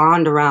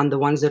respond around the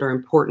ones that are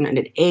important at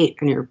an 8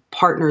 and your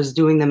partner is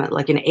doing them at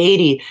like an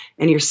 80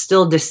 and you're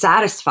still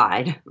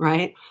dissatisfied,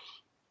 right?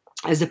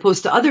 As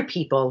opposed to other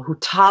people who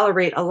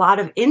tolerate a lot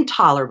of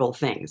intolerable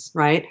things,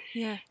 right?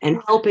 Yeah.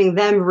 And helping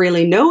them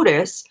really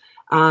notice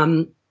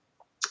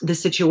the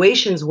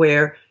situations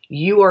where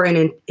you are in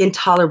an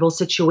intolerable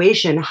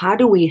situation. How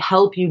do we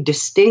help you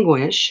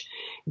distinguish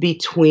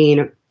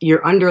between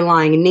your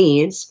underlying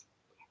needs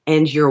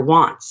and your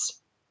wants?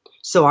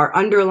 So our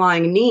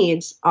underlying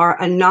needs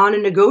are a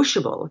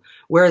non-negotiable,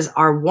 whereas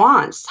our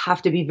wants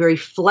have to be very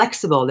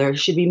flexible. There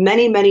should be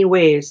many, many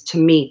ways to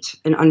meet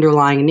an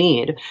underlying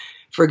need.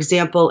 For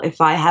example,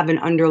 if I have an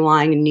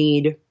underlying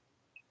need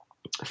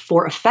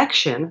for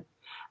affection,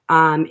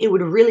 it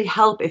would really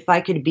help if I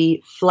could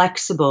be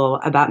flexible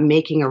about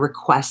making a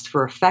request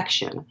for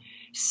affection,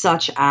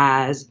 such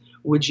as,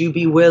 would you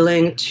be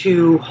willing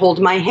to hold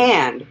my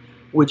hand?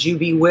 Would you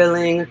be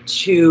willing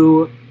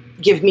to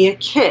give me a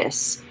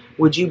kiss?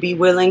 Would you be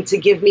willing to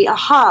give me a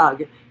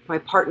hug? If my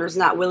partner's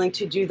not willing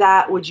to do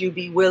that, would you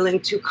be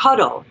willing to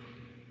cuddle?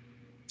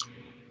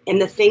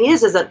 And the thing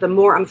is that the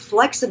more I'm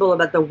flexible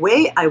about the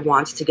way I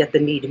want to get the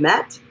need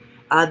met,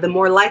 the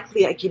more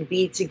likely I could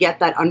be to get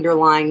that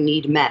underlying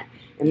need met.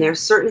 And there are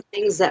certain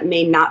things that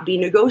may not be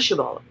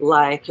negotiable,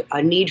 like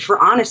a need for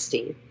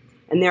honesty.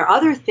 And there are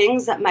other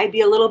things that might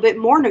be a little bit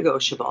more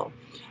negotiable.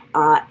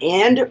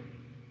 And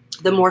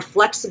the more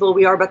flexible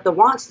we are about the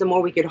wants, the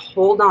more we could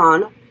hold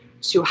on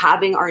to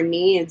having our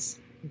needs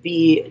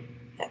be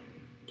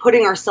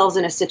putting ourselves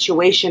in a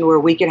situation where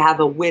we could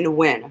have a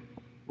win-win,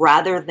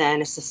 rather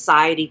than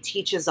society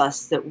teaches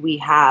us that we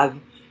have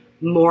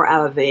more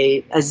of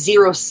a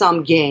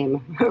zero-sum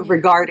game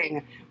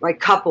regarding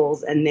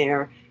couples and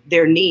their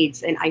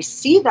needs. And I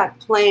see that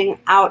playing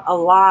out a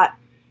lot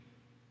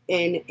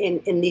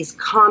in these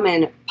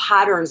common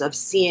patterns of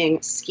seeing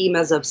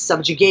schemas of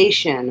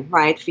subjugation,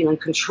 right? Feeling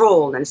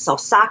controlled and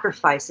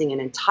self-sacrificing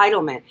and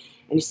entitlement,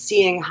 and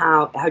seeing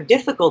how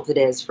difficult it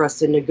is for us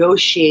to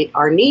negotiate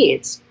our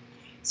needs.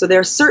 So there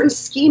are certain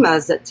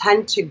schemas that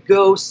tend to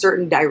go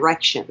certain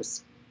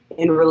directions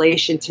in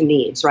relation to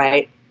needs,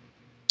 right?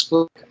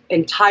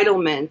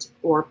 Entitlement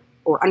or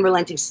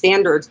unrelenting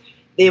standards,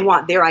 they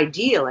want their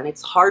ideal, and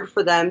it's hard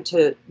for them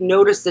to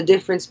notice the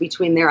difference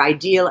between their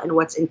ideal and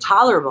what's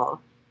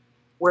intolerable.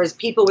 Whereas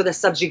people with a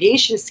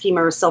subjugation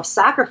schema or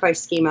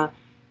self-sacrifice schema,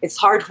 it's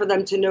hard for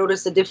them to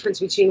notice the difference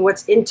between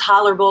what's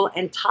intolerable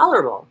and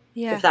tolerable,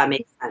 if that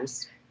makes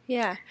sense.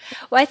 Yeah.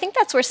 Well, I think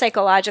that's where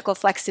psychological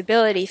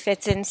flexibility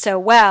fits in so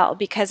well,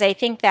 because I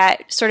think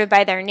that sort of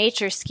by their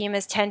nature,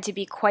 schemas tend to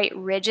be quite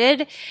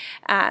rigid.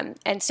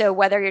 And so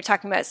whether you're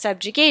talking about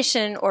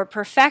subjugation or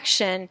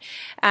perfection,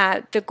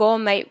 the goal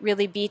might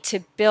really be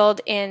to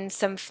build in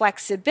some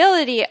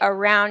flexibility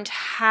around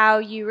how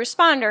you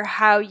respond or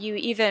how you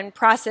even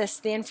process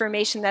the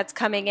information that's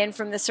coming in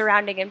from the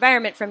surrounding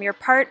environment, from your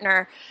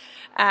partner,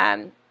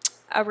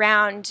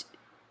 around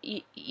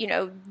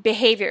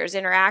behaviors,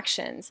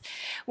 interactions.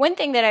 One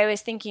thing that I was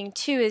thinking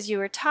too as you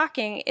were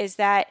talking is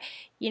that,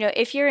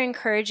 if you're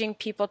encouraging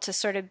people to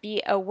sort of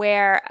be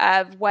aware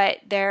of what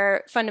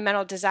their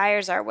fundamental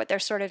desires are, what their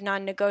sort of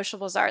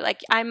non-negotiables are, like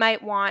I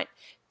might want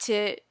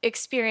to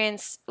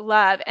experience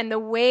love, and the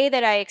way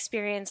that I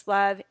experience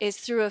love is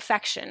through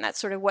affection. That's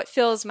sort of what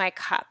fills my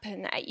cup.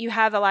 And you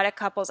have a lot of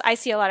couples, I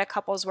see a lot of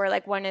couples where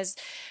like one is,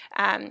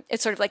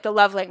 it's sort of like the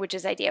love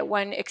languages idea.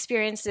 One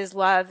experiences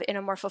love in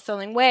a more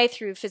fulfilling way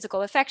through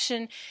physical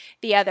affection.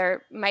 The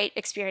other might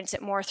experience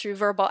it more through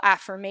verbal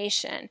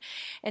affirmation.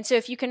 And so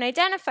if you can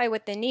identify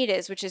what the need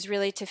is, which is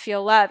really to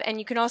feel love, and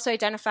you can also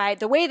identify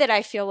the way that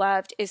I feel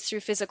loved is through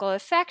physical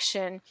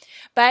affection,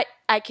 but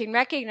I can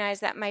recognize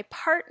that my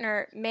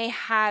partner may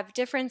have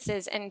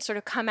differences and sort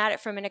of come at it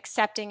from an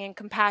accepting and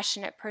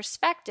compassionate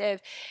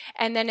perspective.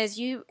 And then as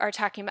you are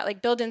talking about,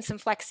 like build in some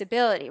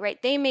flexibility,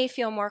 right? They may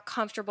feel more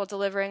comfortable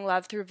delivering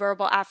love through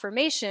verbal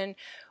affirmation,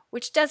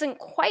 which doesn't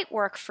quite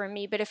work for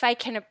me. But if I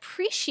can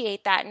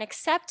appreciate that and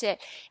accept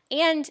it,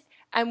 and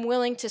I'm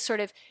willing to sort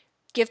of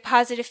give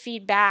positive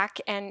feedback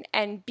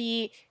and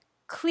be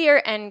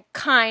clear and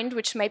kind,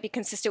 which might be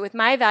consistent with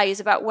my values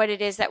about what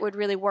it is that would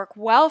really work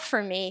well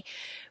for me,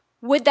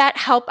 would that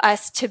help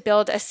us to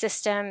build a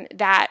system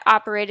that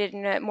operated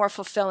in a more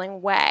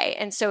fulfilling way?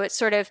 And so it's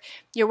sort of,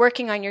 you're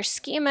working on your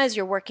schemas,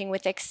 you're working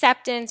with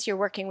acceptance, you're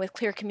working with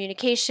clear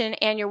communication,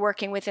 and you're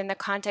working within the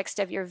context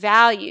of your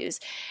values.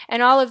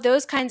 And all of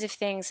those kinds of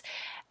things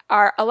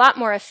are a lot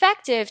more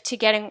effective to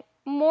getting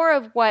more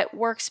of what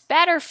works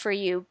better for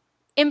you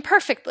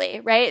imperfectly,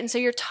 right? And so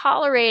you're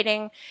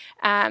tolerating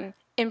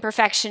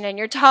imperfection, and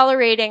you're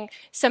tolerating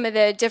some of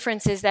the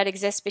differences that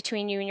exist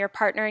between you and your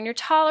partner, and you're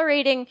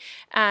tolerating,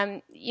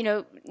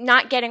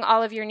 not getting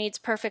all of your needs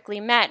perfectly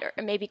met,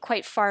 or maybe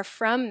quite far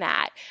from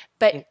that.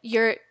 But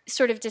you're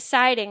sort of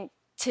deciding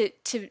to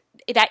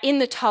that in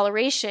the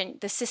toleration,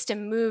 the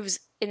system moves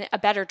in a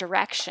better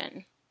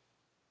direction.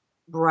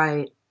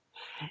 Right.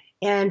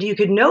 And you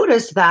could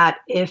notice that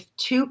if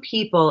two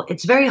people,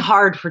 it's very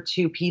hard for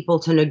two people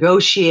to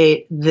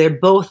negotiate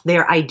both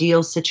their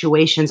ideal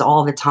situations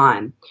all the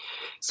time.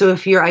 So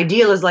if your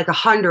ideal is like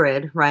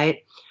 100,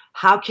 right?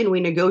 How can we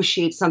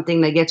negotiate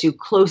something that gets you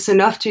close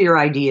enough to your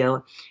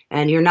ideal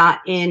and you're not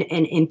in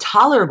an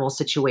intolerable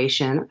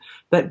situation,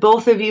 but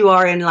both of you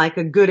are in like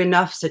a good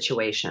enough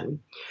situation?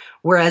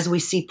 Whereas we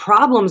see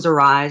problems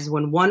arise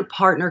when one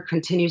partner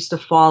continues to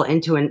fall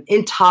into an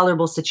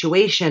intolerable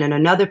situation and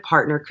another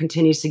partner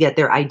continues to get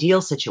their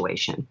ideal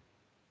situation.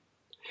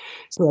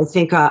 So I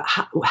think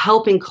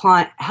helping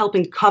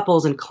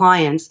couples and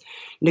clients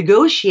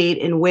negotiate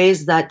in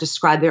ways that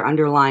describe their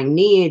underlying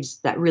needs,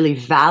 that really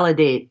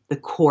validate the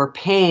core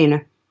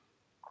pain,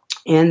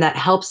 and that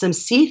helps them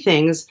see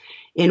things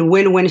in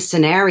win-win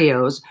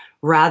scenarios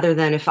rather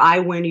than if I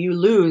win, you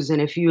lose,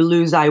 and if you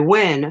lose, I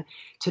win.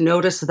 To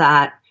notice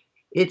that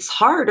it's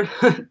hard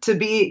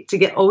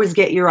to always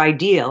get your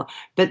ideal,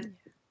 but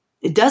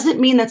it doesn't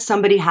mean that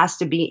somebody has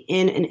to be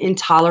in an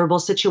intolerable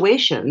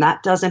situation.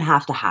 That doesn't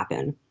have to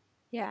happen.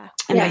 Yeah.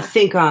 And I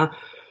think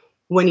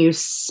when you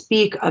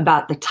speak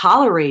about the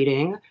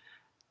tolerating,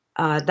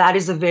 that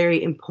is a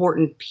very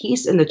important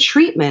piece in the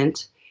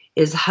treatment,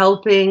 is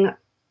helping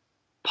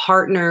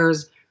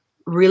partners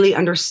really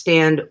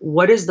understand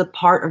what is the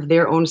part of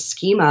their own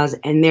schemas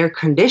and their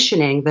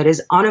conditioning that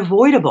is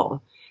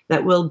unavoidable,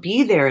 that will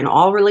be there in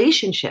all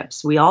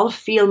relationships. We all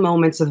feel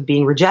moments of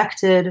being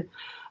rejected,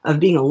 of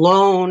being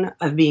alone,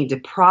 of being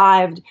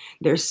deprived.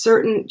 There's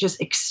certain just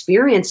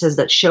experiences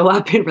that show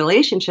up in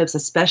relationships,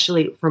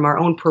 especially from our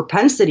own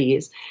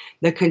propensities,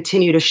 that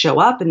continue to show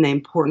up. And the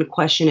important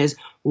question is,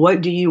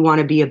 what do you want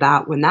to be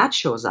about when that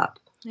shows up?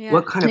 Yeah.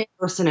 What kind of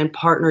person and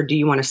partner do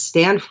you want to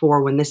stand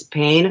for when this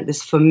pain,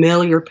 this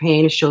familiar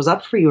pain, shows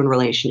up for you in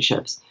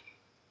relationships?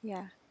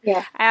 Yeah.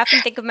 Yeah. I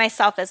often think of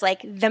myself as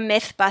like the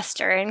myth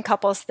buster in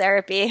couples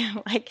therapy,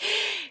 like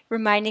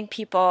reminding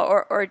people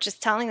or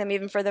just telling them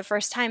even for the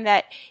first time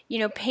that,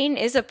 pain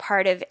is a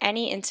part of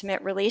any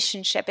intimate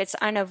relationship. It's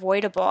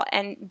unavoidable.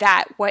 And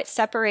that what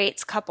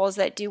separates couples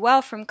that do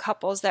well from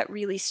couples that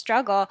really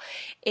struggle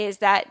is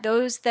that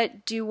those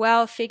that do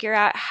well figure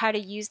out how to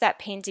use that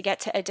pain to get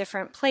to a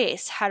different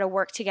place, how to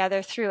work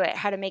together through it,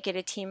 how to make it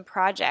a team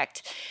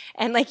project.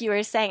 And like you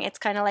were saying, it's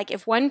kind of like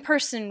if one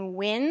person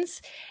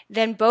wins,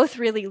 then both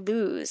really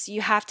lose.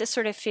 You have to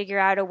sort of figure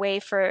out a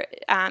way for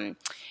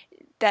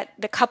that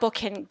the couple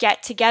can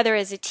get together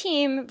as a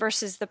team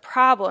versus the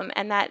problem,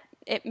 and that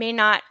it may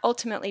not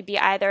ultimately be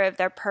either of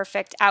their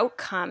perfect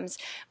outcomes,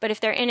 but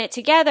if they're in it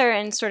together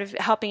and sort of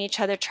helping each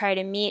other try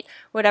to meet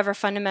whatever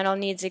fundamental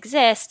needs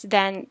exist,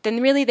 then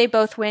really they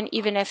both win,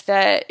 even if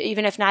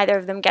neither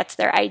of them gets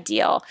their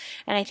ideal.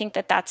 And I think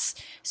that that's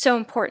so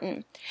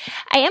important.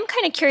 I am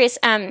kind of curious.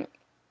 I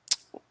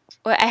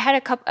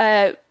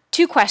had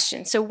two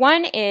questions. So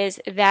one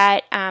is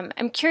that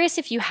I'm curious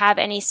if you have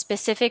any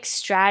specific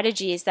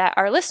strategies that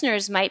our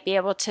listeners might be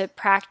able to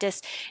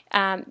practice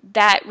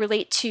that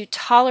relate to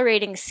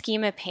tolerating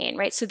schema pain,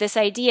 right? So this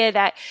idea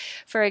that,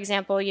 for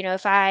example,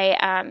 if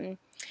I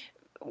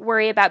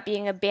worry about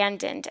being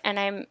abandoned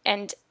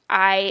and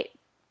I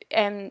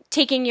am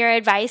taking your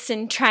advice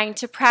and trying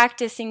to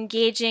practice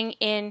engaging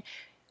in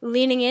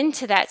leaning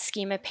into that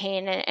schema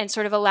pain and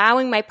sort of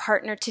allowing my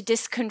partner to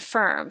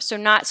disconfirm. So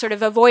not sort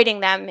of avoiding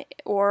them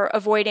or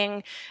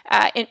avoiding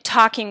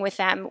talking with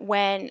them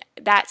when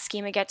that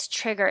schema gets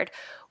triggered.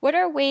 What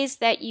are ways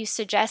that you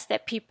suggest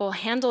that people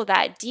handle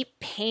that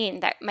deep pain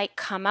that might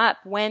come up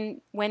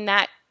when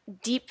that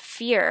deep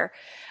fear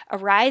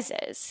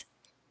arises?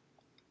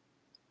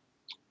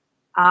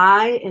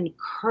 I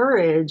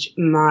encourage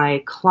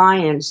my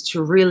clients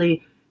to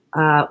really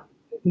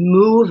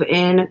move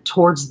in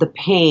towards the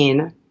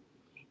pain,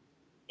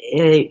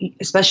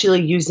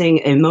 especially using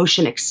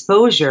emotion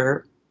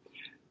exposure,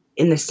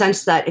 in the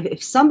sense that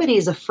if somebody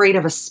is afraid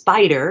of a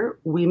spider,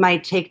 we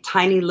might take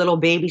tiny little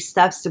baby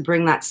steps to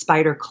bring that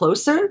spider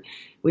closer.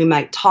 We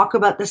might talk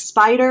about the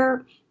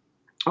spider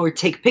or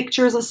take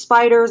pictures of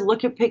spiders,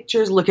 look at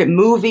pictures, look at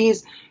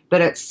movies.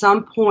 But at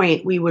some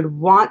point, we would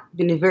want,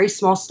 in very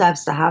small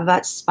steps, to have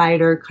that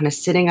spider kind of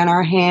sitting on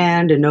our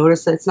hand and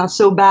notice that it's not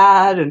so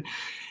bad.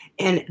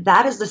 And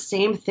that is the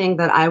same thing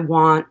that I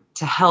want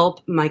to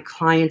help my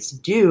clients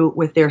do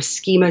with their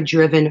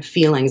schema-driven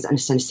feelings and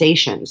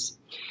sensations.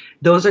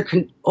 Those are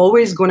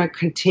always going to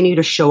continue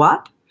to show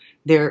up.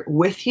 They're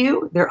with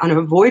you. They're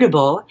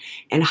unavoidable.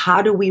 And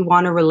how do we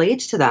want to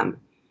relate to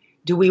them?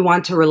 Do we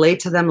want to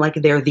relate to them like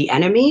they're the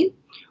enemy?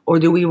 Or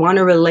do we want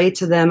to relate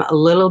to them a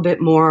little bit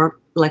more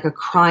like a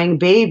crying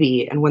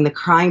baby? And when the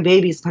crying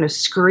baby is kind of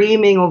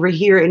screaming over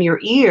here in your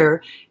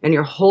ear and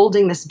you're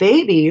holding this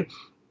baby,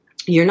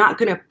 you're not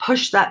going to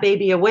push that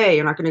baby away.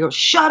 You're not going to go,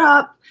 shut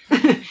up.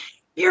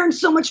 You're in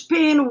so much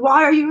pain.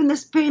 Why are you in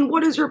this pain?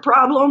 What is your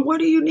problem? What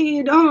do you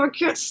need? Oh, I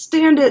can't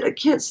stand it. I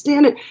can't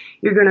stand it.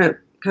 You're going to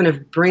kind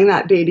of bring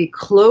that baby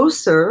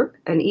closer.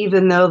 And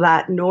even though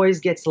that noise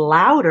gets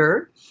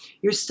louder,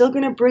 you're still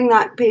going to bring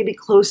that baby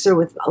closer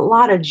with a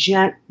lot of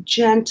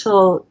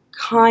gentle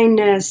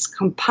kindness,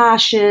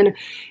 compassion,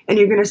 and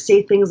you're going to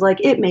say things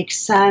like, it makes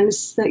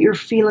sense that you're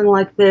feeling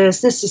like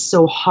this. This is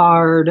so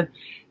hard.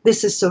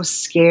 This is so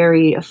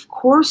scary. Of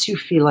course you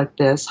feel like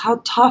this.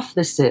 How tough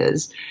this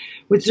is.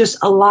 With just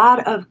a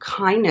lot of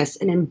kindness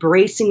and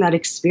embracing that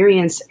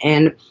experience.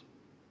 And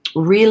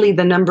really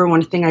the number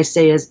one thing I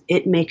say is,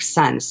 it makes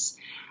sense.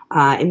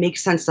 It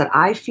makes sense that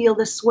I feel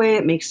this way.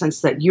 It makes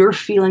sense that you're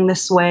feeling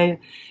this way.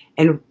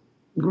 And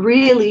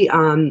really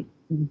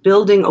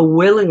building a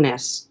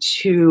willingness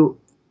to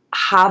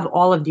have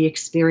all of the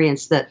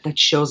experience that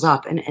shows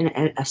up,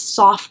 and a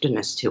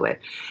softness to it.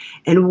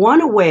 And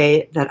one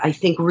way that I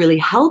think really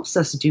helps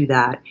us do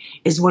that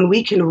is when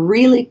we can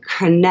really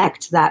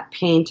connect that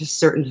pain to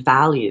certain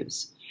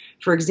values.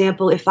 For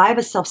example, if I have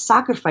a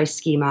self-sacrifice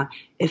schema,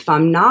 if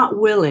I'm not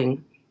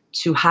willing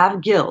to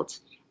have guilt,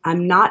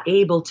 I'm not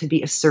able to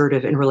be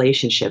assertive in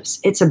relationships.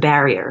 It's a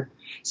barrier.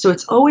 So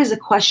it's always a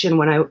question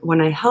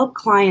when I help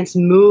clients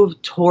move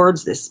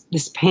towards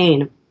this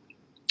pain.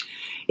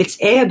 It's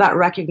about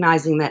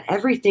recognizing that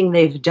everything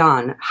they've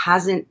done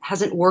hasn't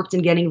worked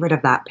in getting rid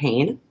of that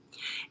pain.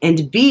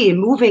 And B,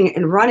 moving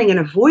and running and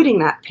avoiding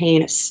that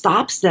pain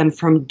stops them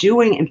from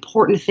doing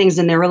important things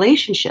in their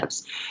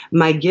relationships.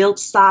 My guilt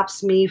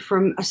stops me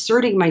from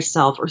asserting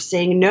myself or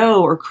saying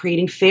no or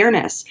creating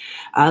fairness.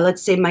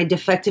 Let's say my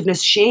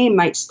defectiveness shame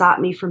might stop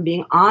me from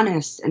being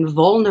honest and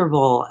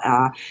vulnerable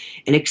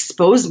and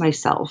expose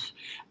myself.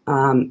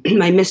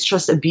 My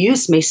mistrust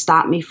abuse may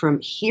stop me from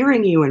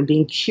hearing you and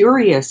being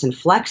curious and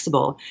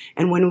flexible.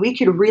 And when we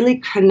could really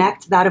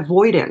connect that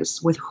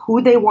avoidance with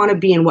who they want to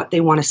be and what they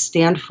want to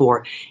stand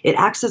for, it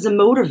acts as a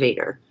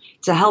motivator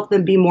to help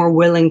them be more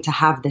willing to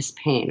have this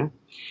pain.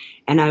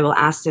 And I will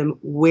ask them,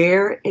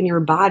 where in your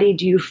body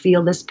do you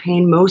feel this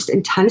pain most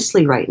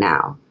intensely right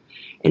now?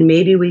 And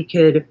maybe we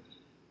could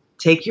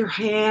take your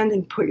hand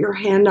and put your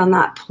hand on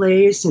that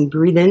place and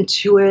breathe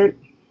into it.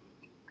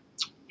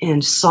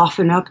 And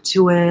soften up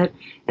to it,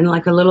 and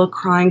like a little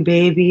crying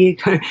baby,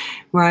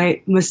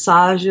 right?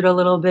 Massage it a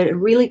little bit and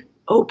really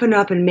open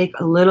up and make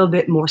a little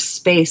bit more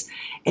space.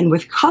 And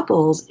with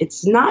couples,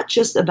 it's not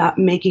just about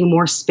making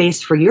more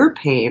space for your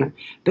pain,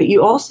 but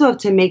you also have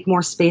to make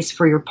more space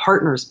for your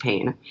partner's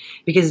pain.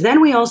 Because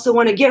then we also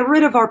want to get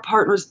rid of our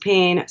partner's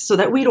pain so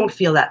that we don't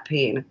feel that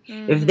pain.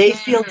 Mm-hmm. If they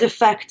feel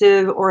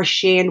defective or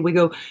ashamed, we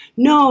go,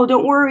 no,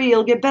 don't worry,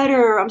 you'll get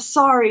better. I'm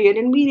sorry, I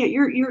didn't mean it.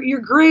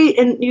 You're great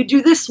and you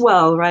do this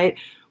well, right?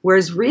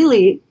 Whereas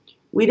really,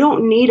 we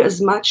don't need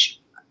as much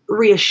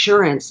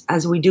reassurance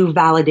as we do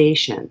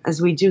validation, as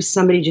we do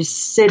somebody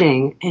just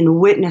sitting and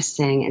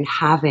witnessing and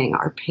having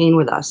our pain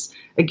with us.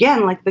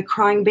 Again, like the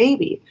crying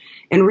baby.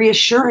 And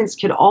reassurance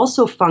could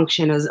also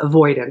function as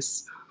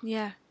avoidance.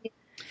 Yeah.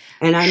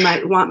 And I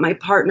might want my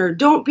partner,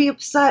 don't be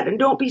upset and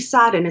don't be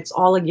sad. And it's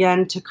all,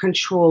 again, to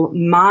control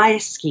my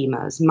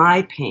schemas,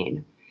 my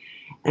pain.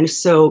 And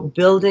so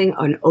building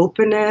an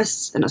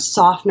openness and a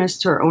softness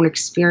to our own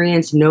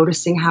experience,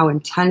 noticing how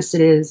intense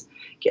it is,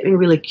 getting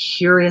really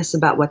curious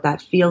about what that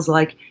feels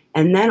like,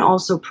 and then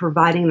also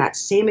providing that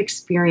same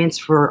experience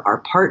for our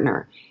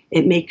partner.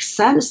 It makes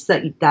sense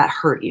that that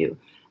hurt you.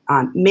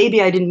 Maybe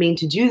I didn't mean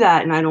to do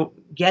that and I don't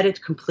get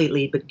it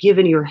completely, but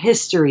given your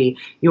history,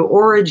 your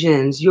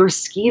origins, your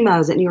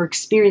schemas, and your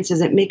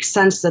experiences, it makes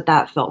sense that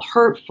that felt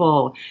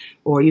hurtful,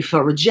 or you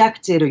felt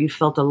rejected, or you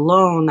felt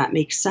alone. That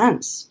makes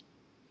sense.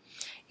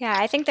 Yeah,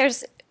 I think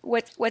there's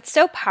what's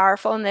so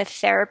powerful in the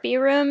therapy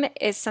room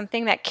is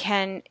something that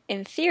can,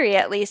 in theory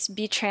at least,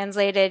 be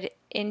translated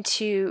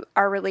into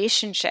our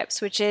relationships,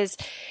 which is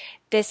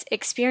this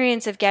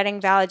experience of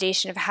getting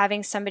validation, of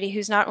having somebody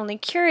who's not only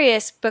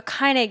curious, but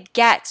kind of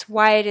gets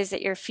why it is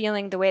that you're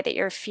feeling the way that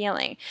you're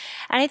feeling.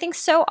 And I think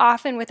so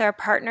often with our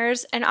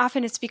partners, and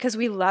often it's because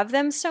we love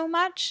them so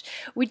much,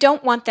 we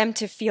don't want them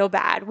to feel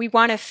bad. We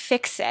want to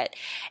fix it.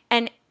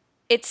 And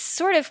it's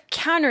sort of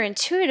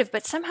counterintuitive,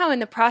 but somehow in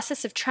the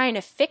process of trying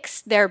to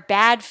fix their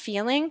bad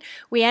feeling,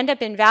 we end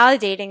up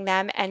invalidating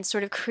them and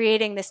sort of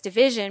creating this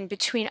division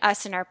between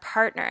us and our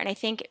partner. And I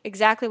think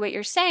exactly what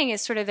you're saying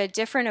is sort of a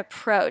different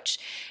approach.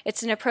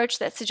 It's an approach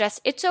that suggests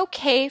it's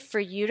okay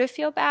for you to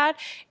feel bad.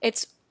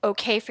 It's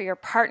okay for your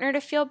partner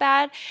to feel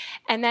bad,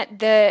 and that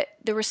the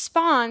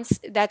response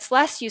that's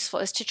less useful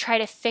is to try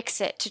to fix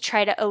it, to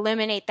try to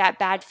eliminate that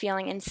bad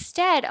feeling.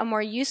 Instead, a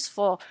more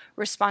useful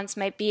response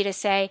might be to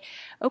say,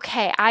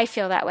 okay, I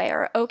feel that way,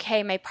 or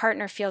okay, my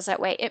partner feels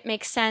that way. It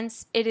makes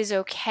sense. It is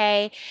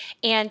okay.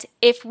 And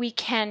if we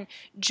can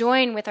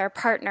join with our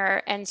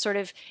partner and sort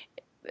of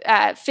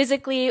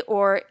physically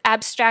or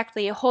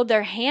abstractly hold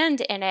their hand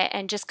in it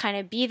and just kind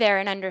of be there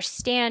and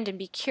understand and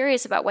be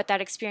curious about what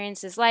that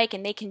experience is like,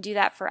 and they can do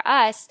that for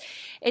us,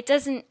 it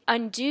doesn't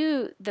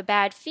undo the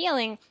bad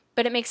feeling,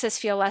 but it makes us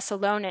feel less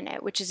alone in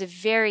it, which is a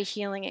very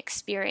healing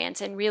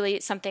experience and really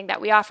something that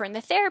we offer in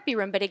the therapy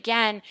room, but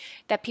again,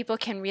 that people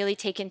can really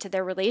take into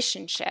their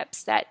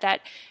relationships,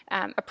 that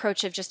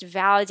approach of just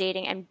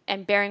validating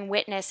and bearing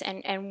witness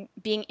and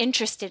being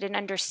interested in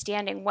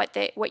understanding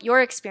what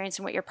your experience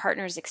and what your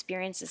partner's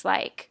experience is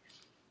like.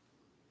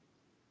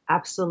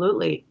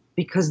 Absolutely.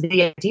 because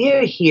the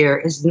idea here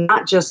is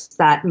not just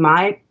that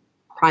my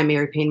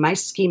primary pain, my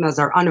schemas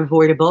are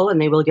unavoidable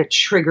and they will get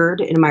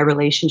triggered in my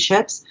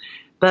relationships,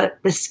 but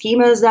the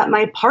schemas that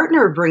my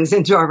partner brings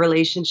into our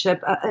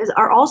relationship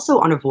are also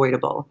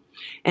unavoidable.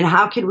 And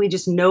how can we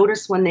just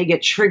notice when they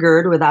get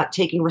triggered without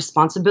taking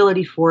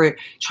responsibility for it,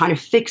 trying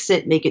to fix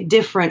it, make it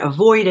different,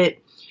 avoid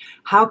it?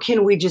 How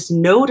can we just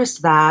notice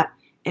that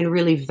and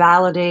really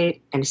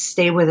validate and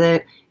stay with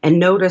it and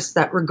notice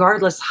that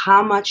regardless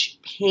how much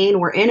pain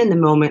we're in the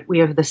moment, we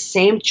have the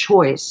same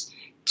choice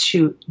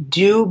to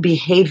do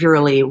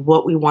behaviorally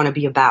what we want to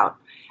be about.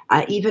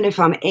 Even if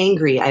I'm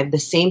angry, I have the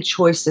same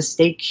choice to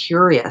stay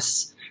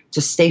curious,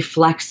 to stay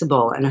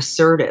flexible and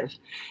assertive,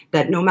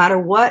 that no matter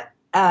what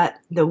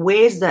the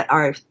ways that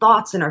our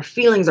thoughts and our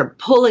feelings are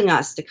pulling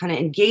us to kind of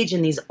engage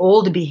in these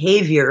old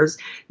behaviors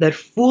that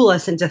fool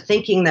us into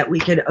thinking that we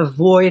could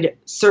avoid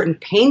certain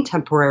pain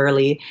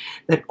temporarily,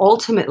 that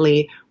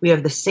ultimately we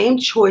have the same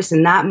choice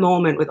in that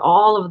moment with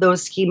all of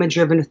those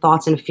schema-driven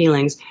thoughts and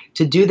feelings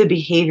to do the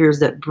behaviors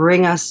that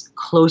bring us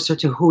closer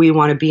to who we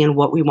want to be and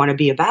what we want to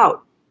be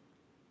about.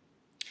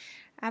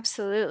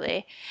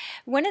 Absolutely.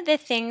 One of the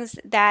things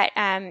that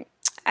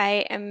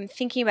I am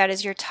thinking about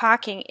as you're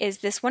talking is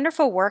this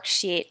wonderful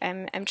worksheet.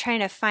 I'm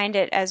trying to find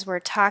it as we're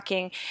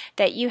talking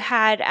that you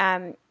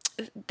had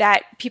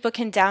that people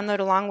can download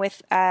along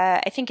with,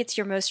 I think it's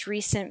your most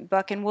recent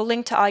book, and we'll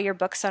link to all your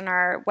books on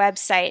our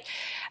website.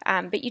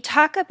 But you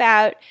talk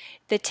about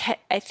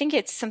I think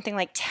it's something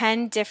like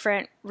 10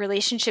 different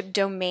relationship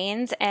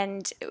domains,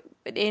 and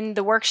in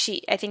the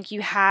worksheet, I think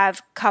you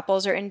have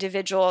couples or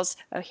individuals.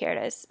 Oh, here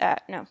it is.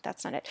 No,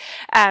 that's not it.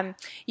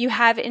 You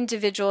have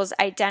individuals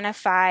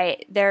identify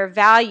their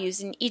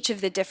values in each of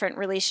the different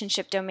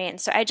relationship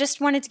domains. So I just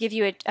wanted to give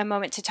you a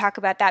moment to talk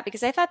about that,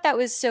 because I thought that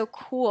was so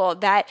cool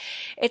that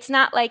it's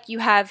not like you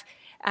have,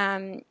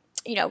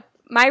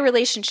 my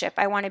relationship,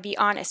 I want to be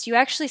honest. You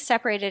actually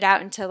separate it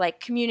out into like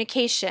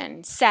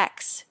communication,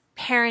 sex,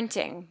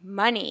 parenting,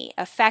 money,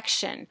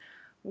 affection,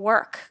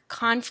 work,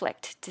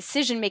 conflict,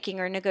 decision-making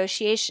or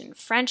negotiation,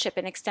 friendship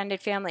and extended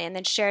family, and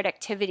then shared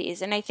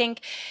activities. And I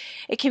think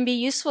it can be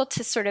useful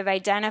to sort of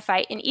identify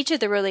in each of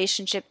the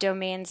relationship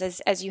domains,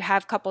 as you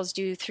have couples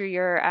do through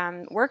your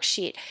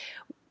worksheet,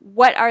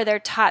 what are their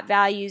top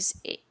values,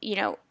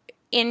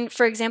 in,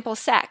 for example,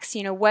 sex.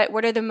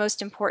 What are the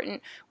most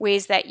important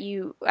ways that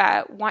you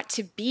want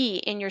to be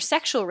in your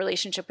sexual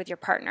relationship with your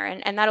partner?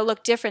 And that'll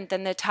look different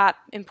than the top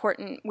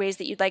important ways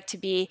that you'd like to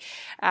be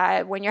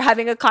when you're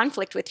having a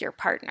conflict with your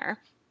partner.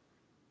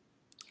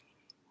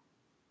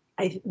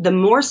 The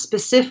more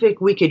specific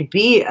we could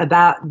be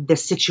about the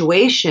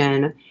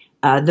situation,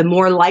 the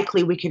more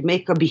likely we could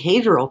make a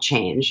behavioral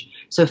change.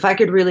 So if I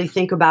could really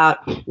think about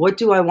what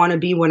do I want to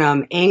be when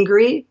I'm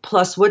angry,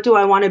 plus what do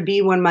I want to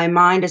be when my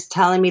mind is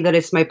telling me that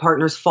it's my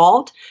partner's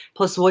fault,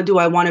 plus what do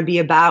I want to be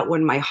about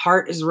when my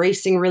heart is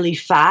racing really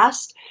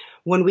fast,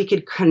 when we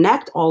could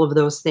connect all of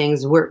those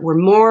things, we're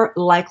more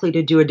likely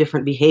to do a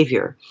different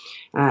behavior.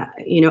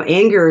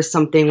 Anger is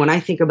something, when I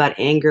think about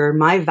anger,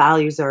 my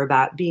values are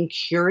about being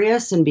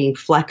curious and being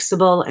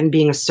flexible and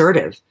being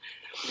assertive.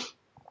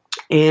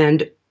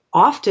 And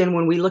often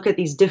when we look at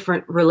these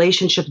different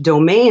relationship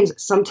domains,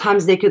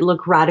 sometimes they could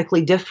look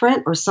radically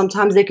different or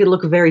sometimes they could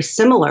look very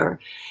similar.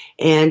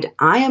 And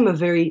I am a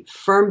very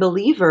firm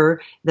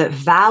believer that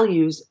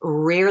values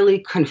rarely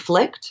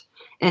conflict.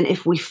 And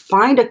if we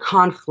find a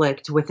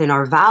conflict within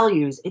our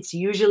values, it's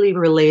usually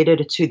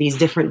related to these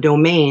different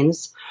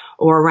domains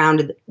or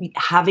around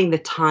having the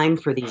time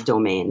for these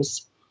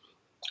domains.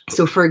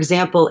 So for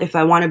example, if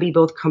I want to be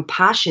both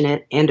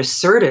compassionate and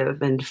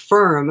assertive and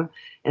firm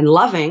and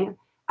loving,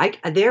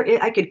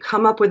 I could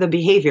come up with a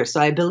behavior. So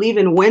I believe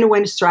in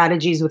win-win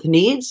strategies with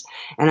needs.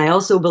 And I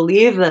also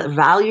believe that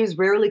values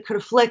rarely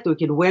conflict. We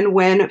could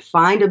win-win,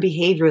 find a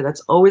behavior that's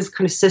always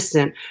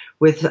consistent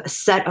with a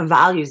set of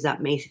values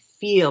that may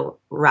feel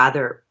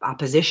rather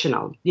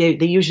oppositional. They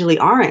usually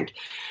aren't.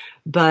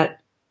 But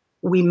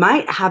we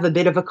might have a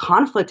bit of a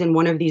conflict in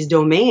one of these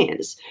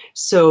domains.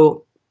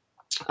 So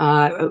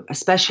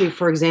especially,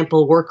 for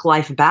example,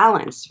 work-life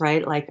balance,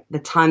 right? Like the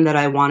time that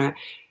I want to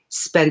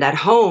spend at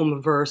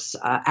home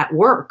versus at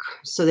work.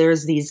 So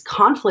there's these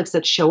conflicts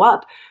that show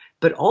up,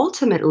 but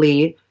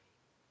ultimately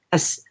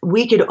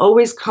we could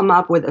always come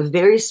up with a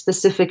very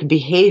specific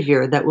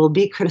behavior that will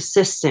be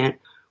consistent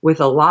with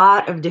a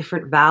lot of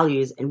different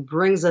values and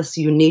brings us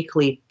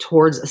uniquely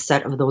towards a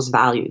set of those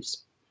values.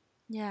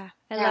 Yeah,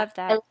 I love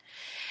that.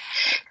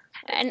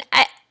 And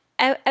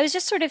I was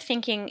just sort of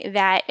thinking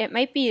that it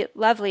might be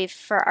lovely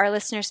for our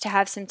listeners to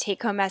have some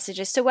take-home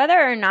messages. So whether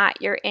or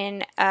not you're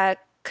in a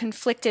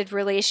conflicted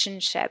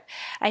relationship,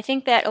 I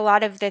think that a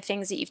lot of the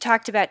things that you've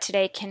talked about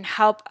today can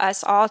help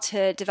us all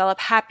to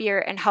develop happier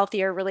and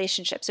healthier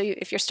relationships. So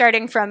if you're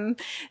starting from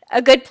a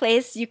good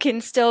place, you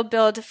can still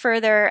build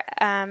further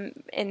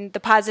in the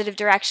positive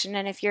direction.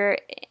 And if you're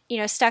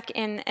stuck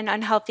in an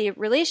unhealthy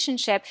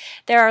relationship,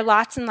 there are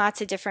lots and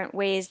lots of different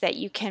ways that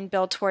you can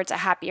build towards a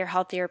happier,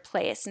 healthier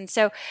place. And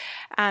so,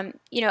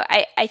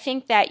 I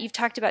think that you've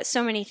talked about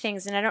so many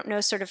things, and I don't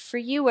know sort of for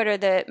you what are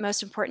the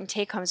most important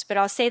take homes, but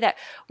I'll say that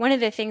one of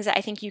the things that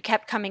I think you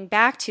kept coming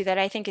back to that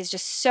I think is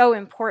just so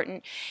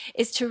important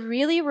is to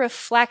really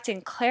reflect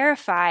and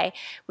clarify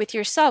with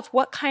yourself,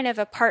 what kind of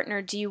a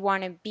partner do you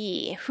want to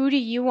be? Who do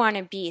you want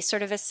to be?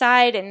 Sort of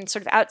aside and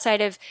sort of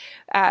outside of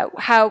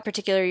how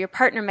particular your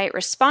partner might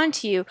respond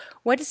to you,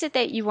 what is it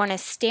that you want to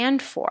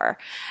stand for?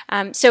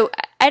 So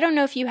I don't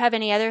know if you have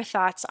any other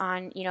thoughts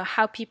on,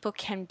 how people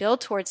can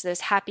build towards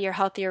those happier,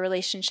 healthier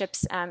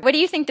relationships. What do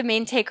you think the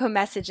main take-home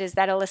message is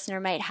that a listener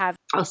might have?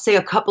 I'll say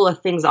a couple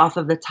of things off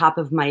of the top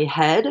of my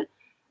head.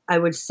 I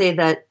would say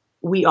that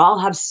we all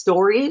have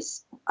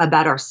stories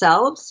about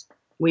ourselves.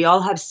 We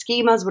all have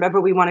schemas, whatever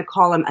we want to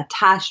call them,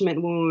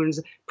 attachment wounds,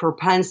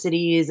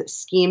 propensities,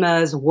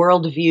 schemas,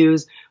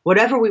 worldviews,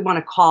 whatever we want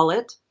to call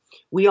it.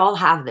 We all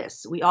have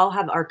this. We all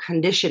have our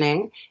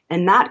conditioning,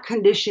 and that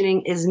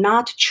conditioning is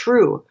not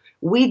true.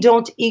 We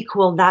don't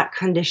equal that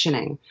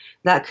conditioning.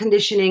 That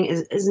conditioning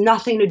is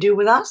nothing to do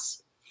with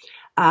us,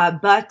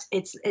 but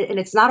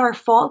it's not our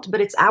fault,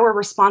 but it's our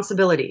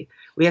responsibility.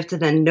 We have to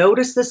then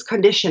notice this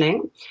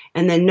conditioning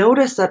and then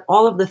notice that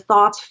all of the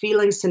thoughts,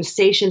 feelings,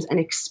 sensations, and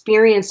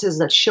experiences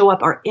that show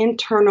up, our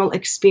internal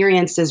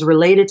experiences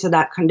related to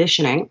that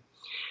conditioning,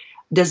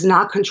 does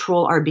not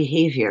control our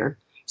behavior.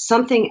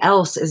 Something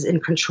else is in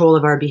control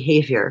of our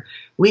behavior.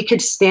 We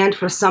could stand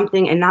for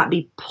something and not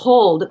be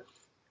pulled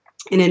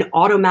in an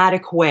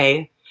automatic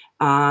way,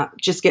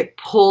 just get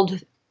pulled,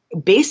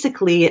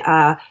 basically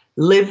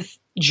live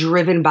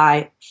driven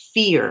by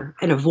fear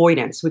and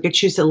avoidance. We could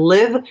choose to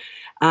live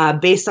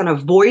based on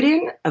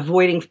avoiding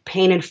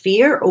pain and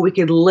fear, or we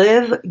could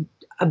live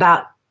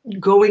about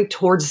going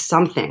towards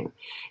something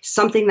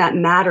that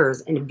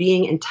matters and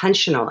being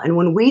intentional. And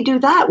when we do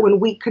that, when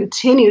we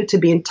continue to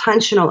be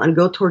intentional and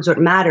go towards what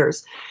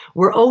matters,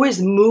 we're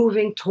always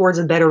moving towards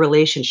a better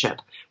relationship.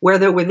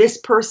 Whether with this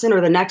person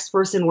or the next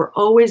person, we're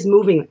always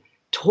moving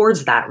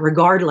towards that,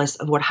 regardless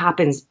of what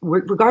happens,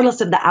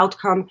 regardless of the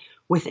outcome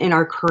within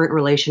our current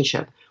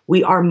relationship.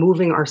 We are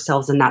moving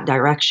ourselves in that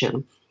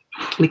direction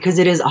because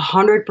it is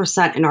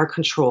 100% in our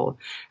control.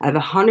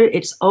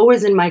 It's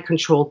always in my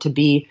control to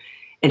be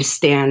and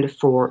stand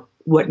for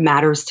what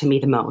matters to me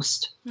the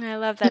most. I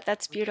love that.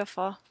 That's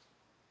beautiful.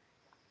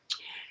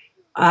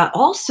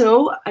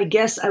 Also, I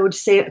guess I would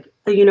say,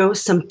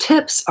 some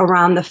tips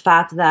around the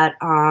fact that,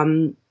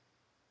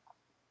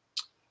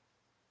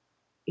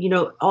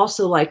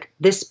 also like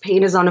this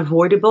pain is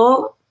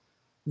unavoidable.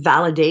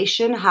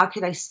 Validation. How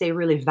could I stay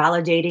really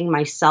validating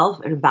myself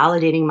and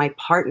validating my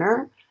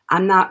partner?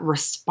 I'm not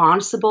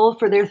responsible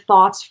for their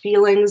thoughts,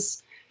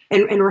 feelings,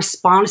 and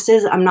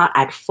responses. I'm not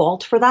at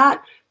fault for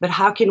that. But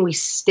how can we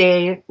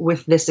stay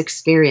with this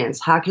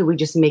experience? How can we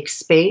just make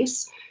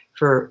space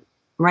for,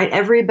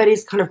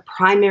 everybody's kind of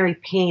primary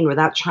pain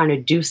without trying to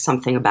do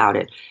something about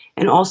it?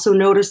 And also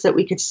notice that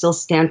we could still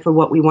stand for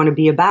what we want to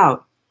be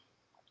about.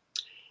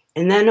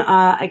 And then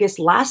I guess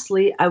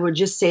lastly, I would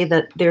just say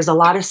that there's a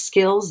lot of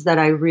skills that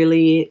I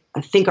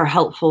think are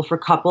helpful for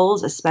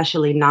couples,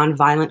 especially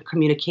nonviolent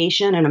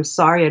communication. And I'm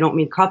sorry, I don't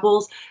mean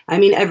couples. I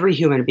mean every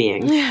human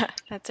being. Yeah,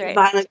 that's right.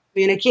 Violent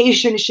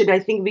communication should, I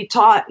think, be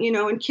taught,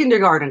 in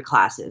kindergarten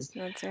classes.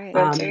 That's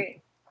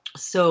right.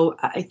 So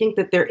I think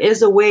that there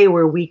is a way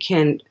where we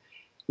can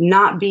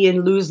not be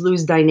in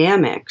lose-lose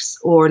dynamics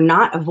or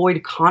not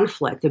avoid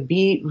conflict, to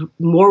be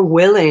more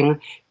willing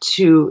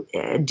to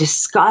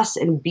discuss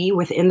and be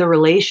within the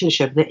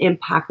relationship, the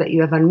impact that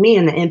you have on me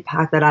and the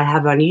impact that I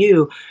have on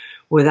you,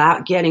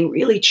 without getting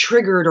really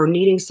triggered or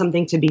needing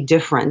something to be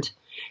different.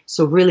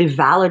 So really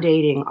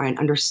validating and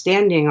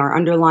understanding our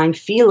underlying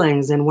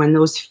feelings. And when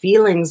those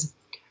feelings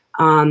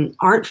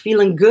aren't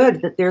feeling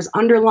good, that there's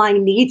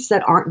underlying needs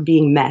that aren't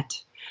being met.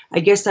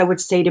 I guess I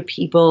would say to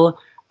people,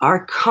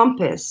 our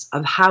compass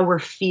of how we're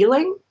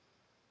feeling,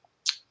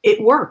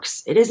 it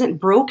works. It isn't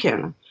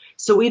broken.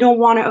 So we don't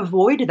want to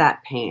avoid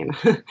that pain.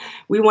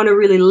 We want to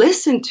really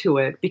listen to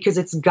it because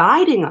it's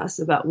guiding us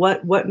about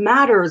what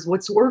matters,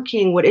 what's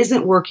working, what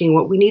isn't working,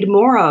 what we need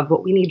more of,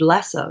 what we need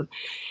less of.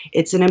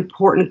 It's an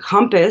important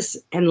compass.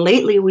 And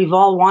lately we've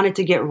all wanted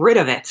to get rid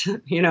of it,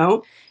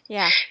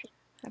 Yeah.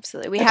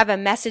 Absolutely. We have a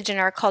message in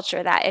our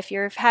culture that if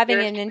you're having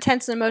an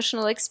intense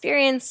emotional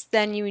experience,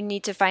 then you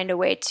need to find a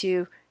way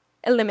to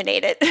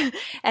eliminate it.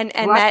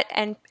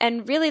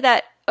 and really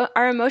that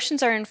our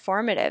emotions are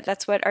informative.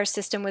 That's what our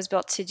system was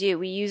built to do.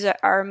 We use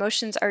our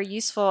emotions are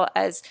useful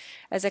as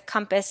a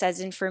compass,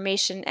 as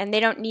information, and they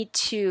don't need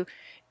to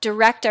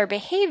direct our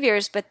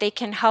behaviors, but they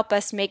can help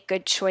us make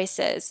good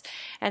choices.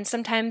 And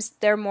sometimes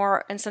they're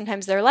more and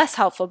sometimes they're less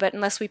helpful, but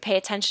unless we pay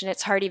attention,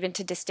 it's hard even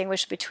to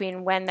distinguish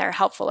between when they're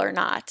helpful or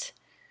not.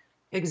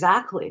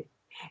 Exactly.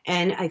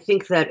 And I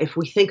think that if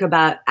we think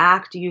about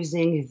ACT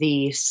using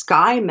the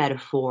sky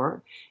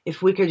metaphor,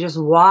 if we could just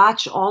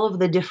watch all of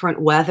the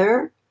different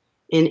weather,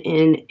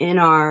 in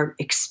our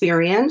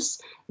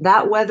experience,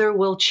 that weather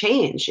will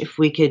change. If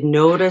we could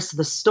notice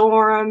the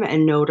storm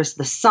and notice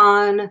the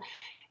sun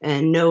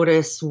and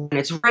notice when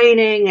it's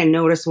raining and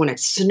notice when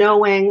it's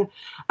snowing,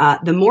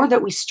 the more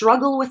that we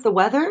struggle with the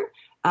weather,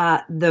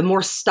 the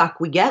more stuck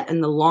we get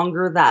and the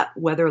longer that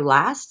weather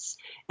lasts.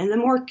 And the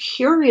more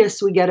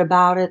curious we get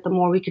about it, the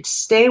more we could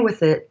stay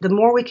with it, the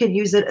more we could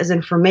use it as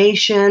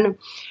information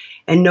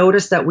and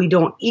notice that we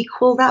don't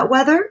equal that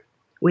weather.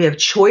 We have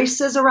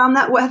choices around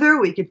that weather.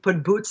 We could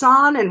put boots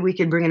on and we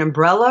could bring an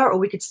umbrella, or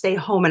we could stay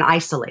home and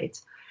isolate.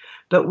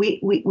 But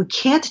we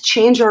can't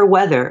change our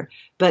weather,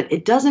 but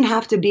it doesn't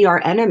have to be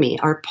our enemy.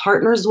 Our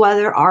partner's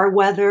weather, our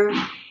weather,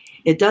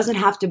 it doesn't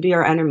have to be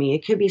our enemy.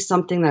 It could be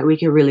something that we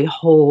can really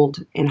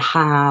hold and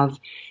have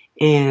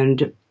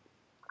and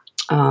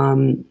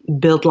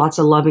build lots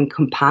of love and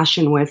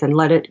compassion with, and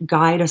let it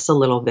guide us a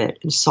little bit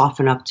and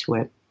soften up to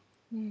it.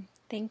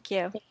 Thank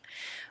you.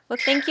 Well,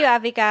 thank you,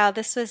 Avigail.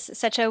 This was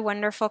such a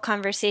wonderful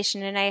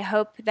conversation, and I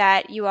hope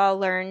that you all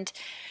learned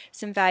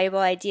some valuable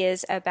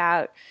ideas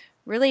about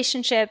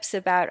relationships,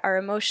 about our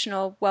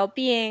emotional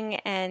well-being,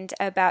 and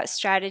about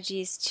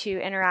strategies to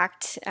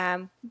interact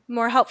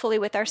more helpfully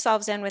with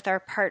ourselves and with our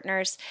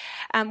partners.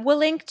 We'll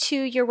link to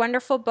your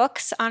wonderful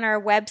books on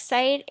our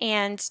website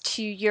and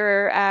to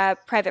your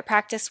private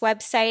practice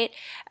website.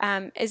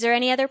 Is there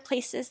any other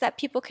places that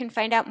people can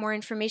find out more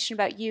information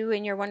about you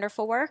and your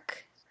wonderful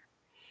work?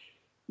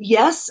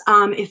 Yes,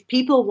 if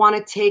people want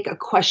to take a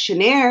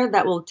questionnaire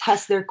that will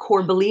test their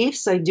core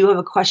beliefs, I do have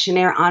a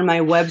questionnaire on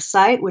my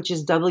website, which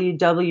is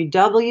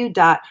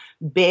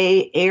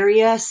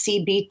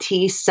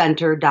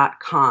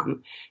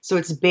www.bayareacbtcenter.com. So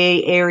it's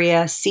Bay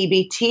Area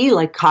CBT,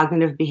 like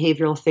Cognitive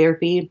Behavioral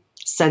Therapy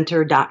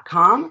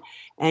Center.com.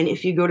 And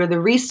if you go to the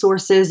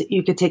resources,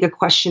 you could take a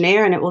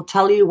questionnaire and it will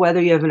tell you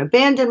whether you have an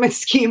abandonment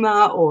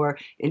schema or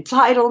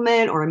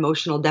entitlement or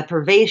emotional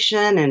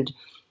deprivation, and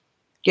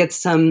get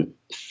some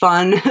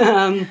fun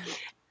feedback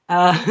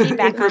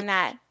on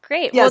that.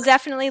 Great. Yes. We'll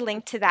definitely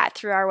link to that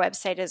through our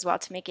website as well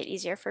to make it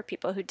easier for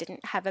people who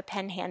didn't have a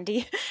pen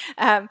handy.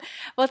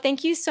 Well,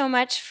 thank you so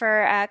much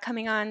for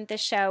coming on the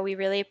show. We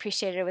really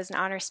appreciate it. It was an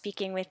honor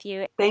speaking with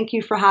you. Thank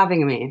you for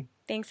having me.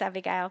 Thanks,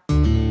 Abigail.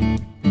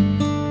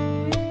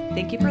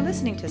 Thank you for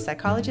listening to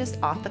Psychologist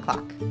Off the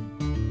Clock.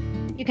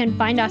 You can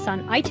find us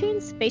on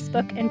iTunes,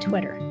 Facebook, and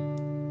Twitter.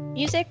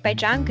 Music by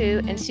John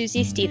Gu and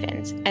Susie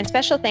Stevens, and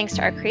special thanks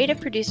to our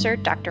creative producer,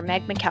 Dr.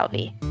 Meg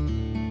McKelvey.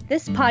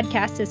 This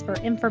podcast is for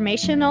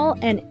informational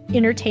and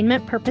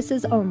entertainment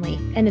purposes only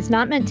and is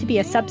not meant to be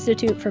a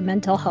substitute for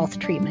mental health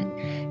treatment.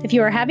 If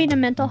you are having a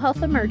mental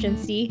health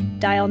emergency,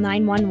 dial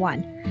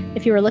 911.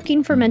 If you are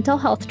looking for mental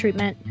health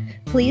treatment,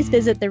 please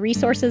visit the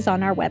resources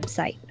on our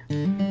website.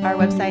 Our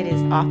website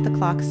is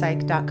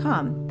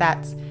offtheclockpsych.com.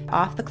 That's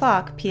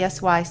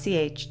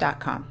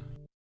offtheclockpsych.com.